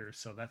 many years.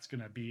 So that's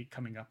going to be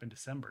coming up in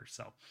December.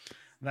 So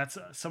that's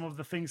some of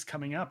the things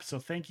coming up. So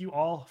thank you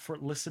all for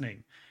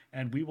listening,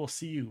 and we will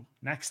see you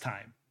next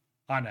time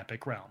on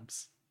Epic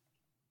Realms.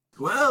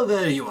 Well,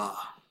 there you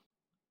are.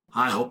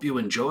 I hope you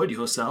enjoyed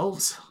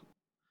yourselves,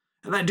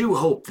 and I do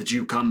hope that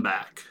you come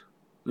back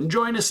and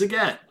join us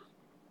again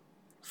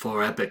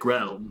for Epic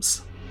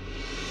Realms.